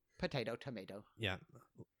 Potato, tomato. Yeah.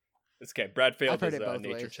 It's okay. Brad failed I've heard his it both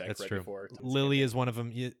nature ways. check That's right true. before. Lily is one of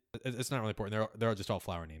them. It's not really important. They're just all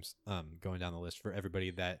flower names going down the list for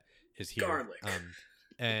everybody that is here. Garlic.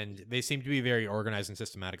 And they seem to be very organized and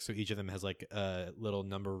systematic, so each of them has a little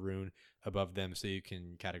number rune above them so you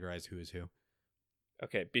can categorize who is who.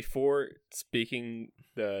 Okay, before speaking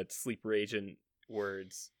the sleeper agent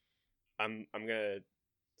words, I'm gonna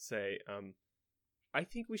say, I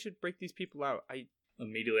think we should break these people out.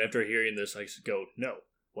 Immediately after hearing this, I go, no.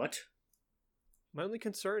 What? My only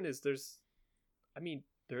concern is they're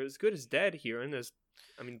as good as dead here, and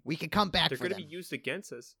We could come back they're for going to them. be used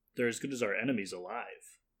against us. They're as good as our enemies alive.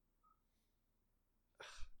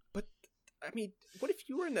 But what if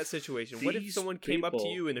you were in that situation? What if These someone came up to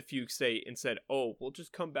people- you in a fugue state and said, "Oh, we'll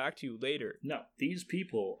just come back to you later"? No, these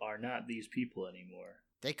people are not these people anymore.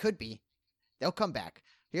 They could be. They'll come back.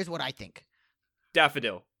 Here's what I think.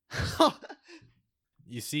 Daffodil.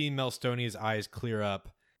 You see Melstoni's eyes clear up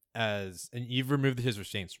and you've removed his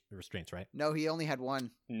restraints, right? No, he only had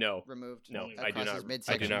one No, removed. no, across I do his not. I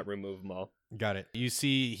midsection. do not remove them all. Got it. You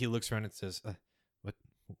see he looks around and says,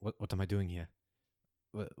 what am I doing here?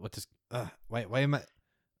 What is, why am I...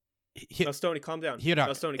 Melstoni, calm down. Here, Doc.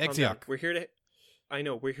 Melstoni, calm down. Exioc. We're here to... I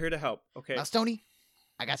know, we're here to help, okay? Now, Stoney,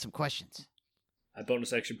 I got some questions. I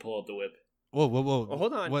bonus action pull out the whip. Whoa. Well,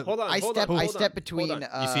 hold on, hold on, I hold step, on, I hold step on, between hold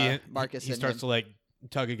on. You see him, Marcus he and starts him. to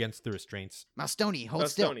tug against the restraints. Now, Stoney, hold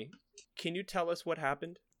still. Melstoni, can you tell us what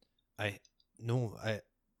happened? I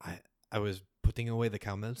was putting away the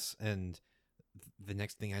camels, and the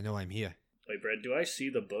next thing I know, I'm here. Wait, Brad, do I see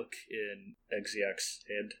the book in Exiac's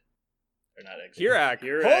head? Or not Exiac?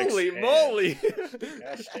 Hirak. Hirak's Holy head. moly!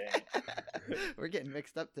 Gosh dang. We're getting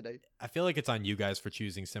mixed up today. I feel like it's on you guys for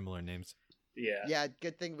choosing similar names. Yeah. Yeah,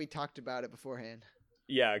 good thing we talked about it beforehand,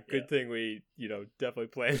 Yeah, good Yeah. thing we, definitely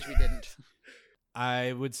planned. which we didn't.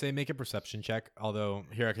 I would say make a perception check, although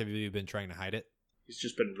Hirak, have you been trying to hide it? He's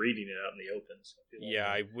just been reading it out in the open. So I feel like- Yeah,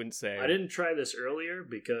 I wouldn't say. I didn't try this earlier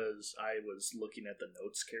because I was looking at the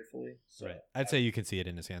notes carefully. So I'd say you can see it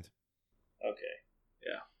in his hand. Okay.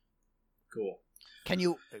 Yeah. Cool. Can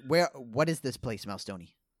you? What is this place,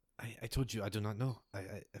 Malstoni? I told you I do not know.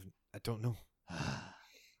 I don't know.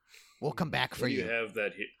 We'll come back for What do you, you have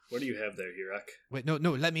that? What do you have there, Hirak? Wait, no,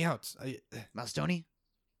 let me out. Malstoni.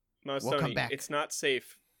 Mostoni, We'll come back. It's not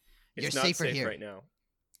safe. It's You're not safer safe here. right now.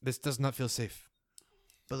 This does not feel safe.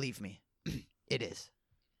 Believe me, it is.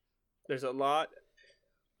 There's a lot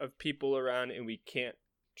of people around, and we can't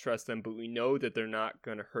trust them. But we know that they're not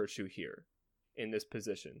going to hurt you here, in this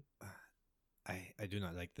position. I do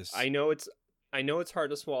not like this. I know it's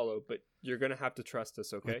hard to swallow, but you're going to have to trust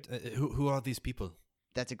us, okay? What, who are these people?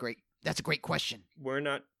 That's a great question, We're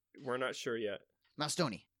not sure yet.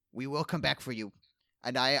 Malstoni. We will come back for you.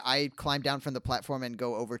 And I climb down from the platform and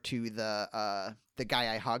go over to the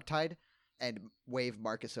guy I hogtied and wave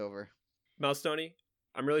Marcus over. Malstoni,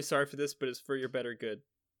 I'm really sorry for this, but it's for your better good.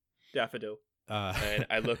 Daffodil. And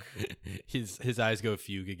I look. his eyes go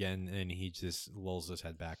fugue again, and he just lulls his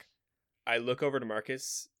head back. I look over to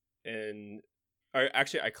Marcus, and or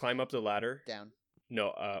actually, I climb up the ladder. Down.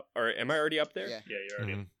 No, or am I already up there? Yeah. Yeah, you're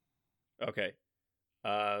already. Mhm. Okay.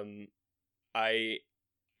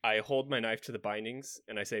 I hold my knife to the bindings,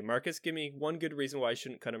 and I say, Marcus, give me one good reason why I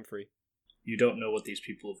shouldn't cut him free. You don't know what these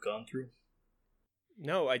people have gone through.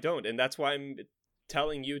 No, I don't, and that's why I'm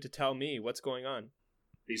telling you to tell me what's going on.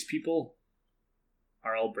 These people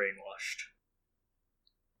are all brainwashed.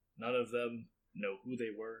 None of them know who they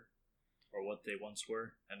were or what they once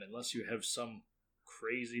were, and unless you have some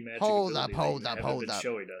crazy magic Hold ability up, that hold you up, haven't hold been up.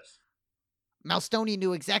 showing us, Malstoni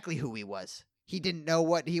knew exactly who he was. He didn't know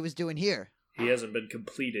what he was doing here. he hasn't been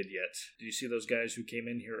completed yet. Did you see those guys who came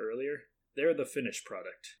in here earlier? They're the finished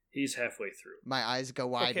product. He's halfway through. My eyes go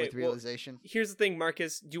wide Okay, with well, realization. Here's the thing,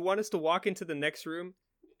 Marcus. Do you want us to walk into the next room,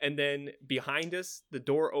 and then behind us, the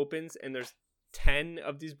door opens, and there's 10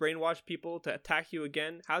 of these brainwashed people to attack you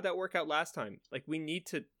again? How'd that work out last time? Like, we need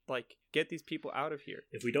to, get these people out of here.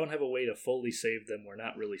 If we don't have a way to fully save them, we're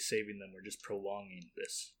not really saving them. We're just prolonging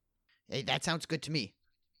this. Hey, that sounds good to me.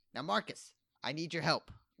 Now, Marcus, I need your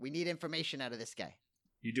help. We need information out of this guy.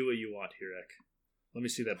 You do what you want, Hirak. Let me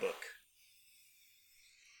see that book.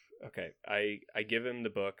 Okay, I give him the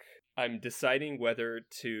book. I'm deciding whether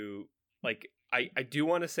to, I do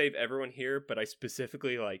want to save everyone here, but I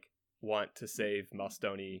specifically, want to save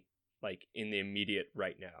Malstoni, in the immediate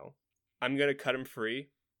right now. I'm going to cut him free.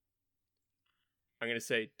 I'm going to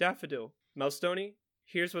say, Daffodil, Malstoni,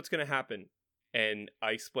 here's what's going to happen. And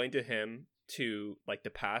I explain to him to, the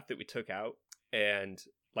path that we took out and,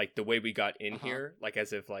 the way we got in here,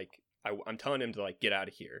 as if, I'm telling him to, get out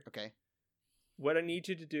of here. Okay. What I need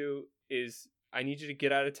you to do is I need you to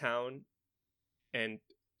get out of town and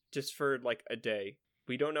just for, a day.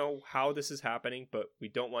 We don't know how this is happening, but we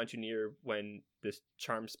don't want you near when this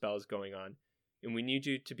charm spell is going on. And we need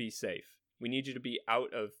you to be safe. We need you to be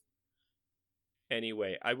out of any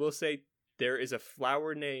way. I will say there is a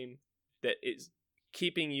flower name that is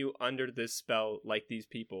keeping you under this spell like these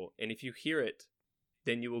people. And if you hear it,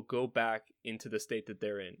 then you will go back into the state that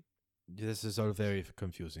they're in. This is all very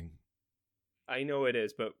confusing. I know it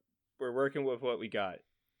is, but we're working with what we got.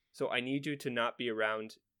 So I need you to not be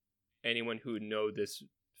around anyone who would know this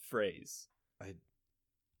phrase.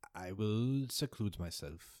 I will seclude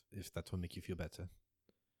myself if that will make you feel better.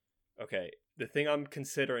 Okay, the thing I'm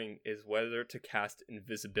considering is whether to cast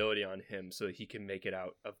invisibility on him so he can make it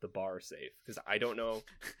out of the bar safe. Because I don't know.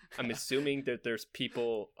 I'm assuming that there's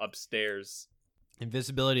people upstairs.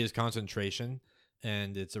 Invisibility is concentration,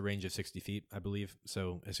 and it's a range of 60 feet, I believe.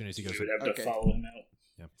 So as soon as he goes, You would have to Okay. follow him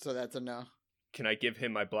out. So that's a no. Can I give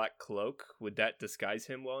him my black cloak? Would that disguise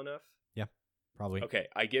him well enough? probably. Okay,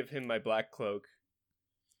 I give him my black cloak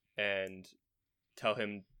and tell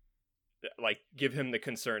him, give him the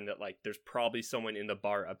concern that, there's probably someone in the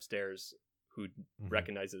bar upstairs who Mhm.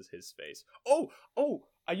 recognizes his face. Oh!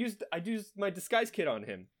 I used my disguise kit on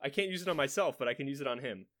him. I can't use it on myself, but I can use it on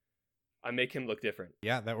him. I make him look different.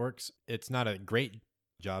 Yeah, that works. It's not a great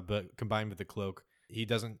job, but combined with the cloak, he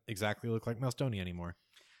doesn't exactly look like Malstoni anymore.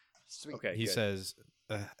 Sweet. Okay, He good. says,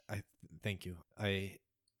 "I thank you. I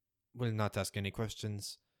will not ask any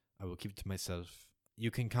questions. I will keep it to myself. You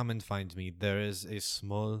can come and find me. There is a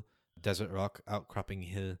small desert rock outcropping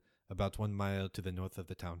hill about 1 mile to the north of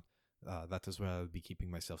the town. That is where I'll be keeping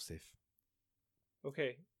myself safe.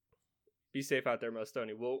 Okay. Be safe out there,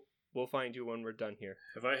 Mastoni. We'll find you when we're done here.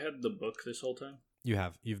 Have I had the book this whole time? You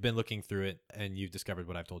have. You've been looking through it, and you've discovered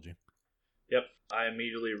what I've told you. Yep. I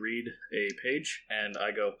immediately read a page, and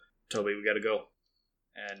I go, Toby, we gotta go.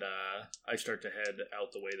 And I start to head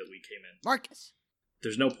out the way that we came in. Marcus,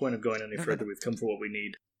 There's no point of going any No, no, further. no. We've come for what we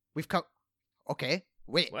need. we've come. Okay,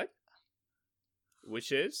 wait. What?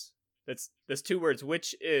 Which is? That's 2 words.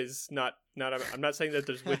 Which is not. I'm not saying that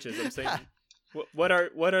there's witches. I'm saying what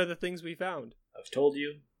are the things we found? I've told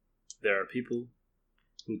you, there are people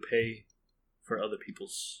who pay for other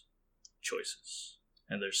people's choices.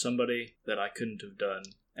 And there's somebody that I couldn't have done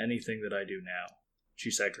anything that I do now.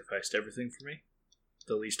 She sacrificed everything for me.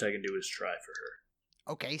 The least I can do is try for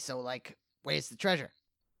her. Okay, so like, where's the treasure?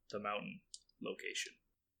 The mountain location.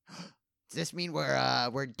 Does this mean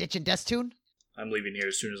we're ditching Destoon? I'm leaving here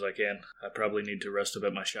as soon as I can. I probably need to rest up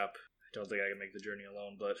at my shop. I don't think I can make the journey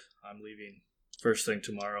alone, but I'm leaving first thing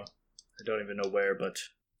tomorrow. I don't even know where, but,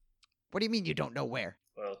 What do you mean you don't know where?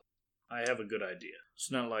 well, I have a good idea.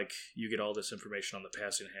 It's not like you get all this information on the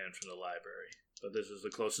passing hand from the library, but this is the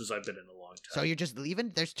closest I've been in a long time. So you're just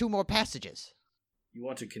leaving? There's 2 more passages. You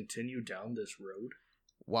want to continue down this road?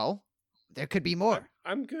 Well, there could be more.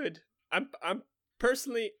 I'm good. I'm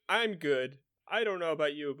personally, I'm good. I don't know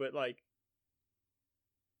about you, but like,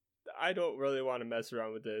 I don't really want to mess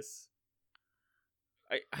around with this.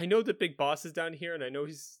 I know the big boss is down here, and I know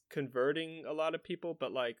he's converting a lot of people,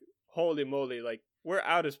 but like, holy moly, like, we're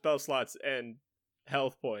out of spell slots and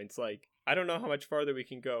health points. Like, I don't know how much farther we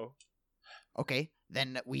can go. Okay,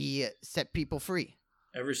 then we set people free.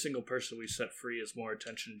 Every single person we set free is more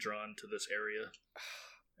attention drawn to this area.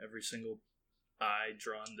 Every single eye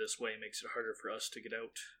drawn this way makes it harder for us to get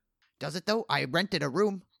out. Does it though? I rented a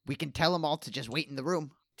room. We can tell them all to just wait in the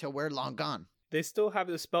room till we're long gone. They still have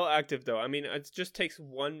the spell active, though. I mean, it just takes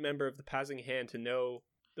one member of the passing hand to know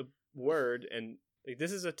the word, and like,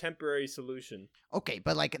 this is a temporary solution. Okay,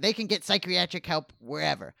 but like they can get psychiatric help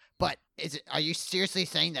wherever. But are you seriously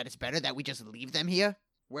saying that it's better that we just leave them here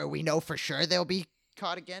where we know for sure they'll be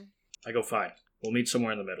caught again? I go, fine. We'll meet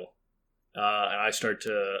somewhere in the middle. And I start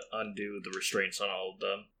to undo the restraints on all of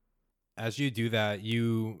them. As you do that,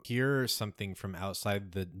 you hear something from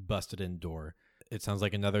outside the busted-in door. It sounds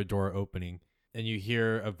like another door opening, and you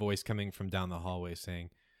hear a voice coming from down the hallway saying,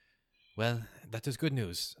 "Well, that is good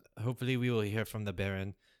news. Hopefully we will hear from the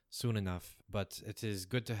Baron soon enough, but it is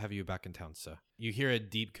good to have you back in town, sir." You hear a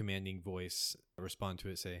deep, commanding voice respond to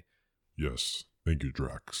it, say, Yes, thank you,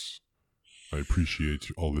 Drax. I appreciate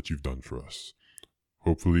all that you've done for us.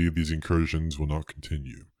 Hopefully these incursions will not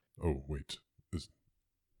continue. Oh, wait.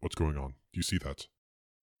 What's going on? Do you see that?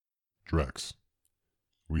 Drax,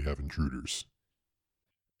 we have intruders.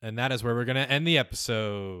 and that is where we're going to end the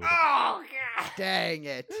episode. Oh, God. Dang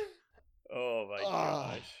it. Oh my Oh.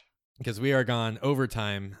 gosh. Because we are gone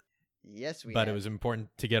overtime, Yes, we but have. it was important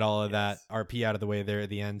to get all of Yes. that RP out of the way there at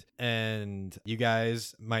the end. And you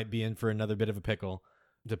guys might be in for another bit of a pickle,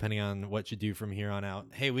 depending on what you do from here on out.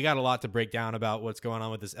 Hey, we got a lot to break down about what's going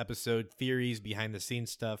on with this episode, theories, behind the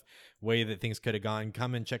scenes stuff, way that things could have gone.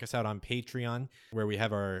 Come and check us out on Patreon, where we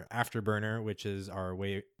have our Afterburner, which is our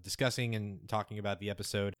way of discussing and talking about the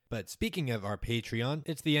episode. But speaking of our Patreon,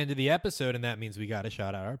 it's the end of the episode, and that means we got to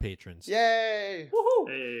shout out our patrons. Yay!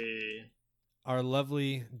 Hey. Our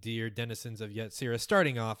lovely dear denizens of Yetzira,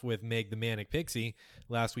 starting off with Meg the Manic Pixie.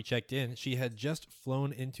 Last we checked in, she had just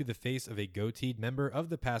flown into the face of a goateed member of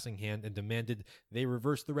the Passing Hand and demanded they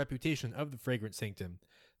reverse the reputation of the Fragrant Sanctum.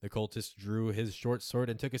 The cultist drew his short sword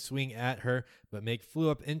and took a swing at her, but Meg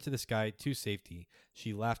flew up into the sky to safety.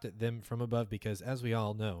 She laughed at them from above because, as we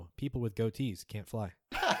all know, people with goatees can't fly.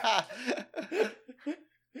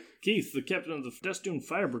 Keith, the captain of the Destoon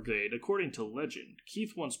Fire Brigade, according to legend,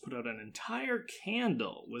 Keith once put out an entire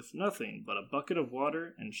candle with nothing but a bucket of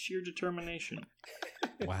water and sheer determination.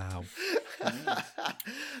 Wow. That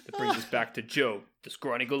brings us back to Job, the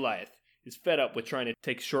scrawny Goliath. He's fed up with trying to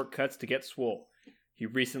take shortcuts to get swole. He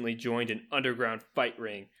recently joined an underground fight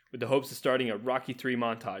ring with the hopes of starting a Rocky 3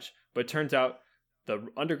 montage, but it turns out the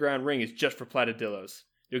underground ring is just for platadillos.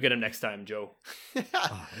 You'll get him next time, Joe.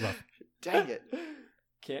 Oh, rough. Dang it.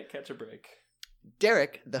 Can't catch a break.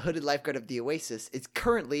 Derek, the hooded lifeguard of the Oasis, is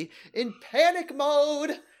currently in panic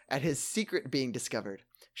mode at his secret being discovered.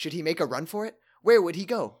 Should he make a run for it? Where would he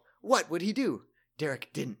go? What would he do?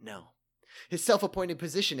 Derek didn't know. His self-appointed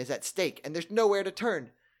position is at stake, and there's nowhere to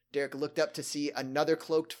turn. Derek looked up to see another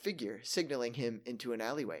cloaked figure signaling him into an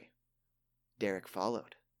alleyway. Derek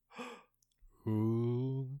followed.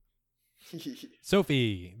 Ooh.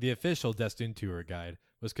 Sophie, the official Destin tour guide,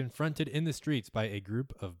 was confronted in the streets by a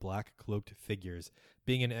group of black-cloaked figures.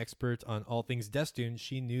 Being an expert on all things Destin,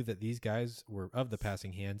 she knew that these guys were of the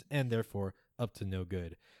passing hand and therefore up to no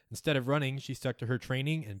good. Instead of running, she stuck to her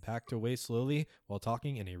training and packed away slowly while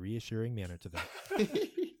talking in a reassuring manner to them.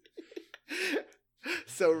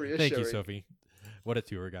 So reassuring. Thank you, Sophie. What a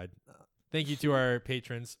tour guide. Thank you to our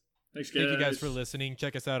patrons. Thanks, guys. Thank you guys for listening.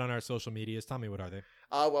 Check us out on our social medias. Tommy, what are they?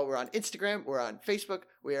 Well, we're on Instagram. We're on Facebook.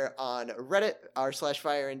 We're on Reddit,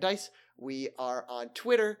 r/Fire and Dice. We are on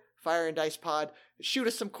Twitter, Fire and Dice Pod. Shoot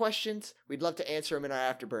us some questions. We'd love to answer them in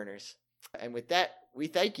our afterburners. And with that, we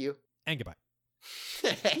thank you. And goodbye.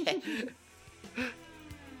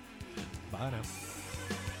 Bye now.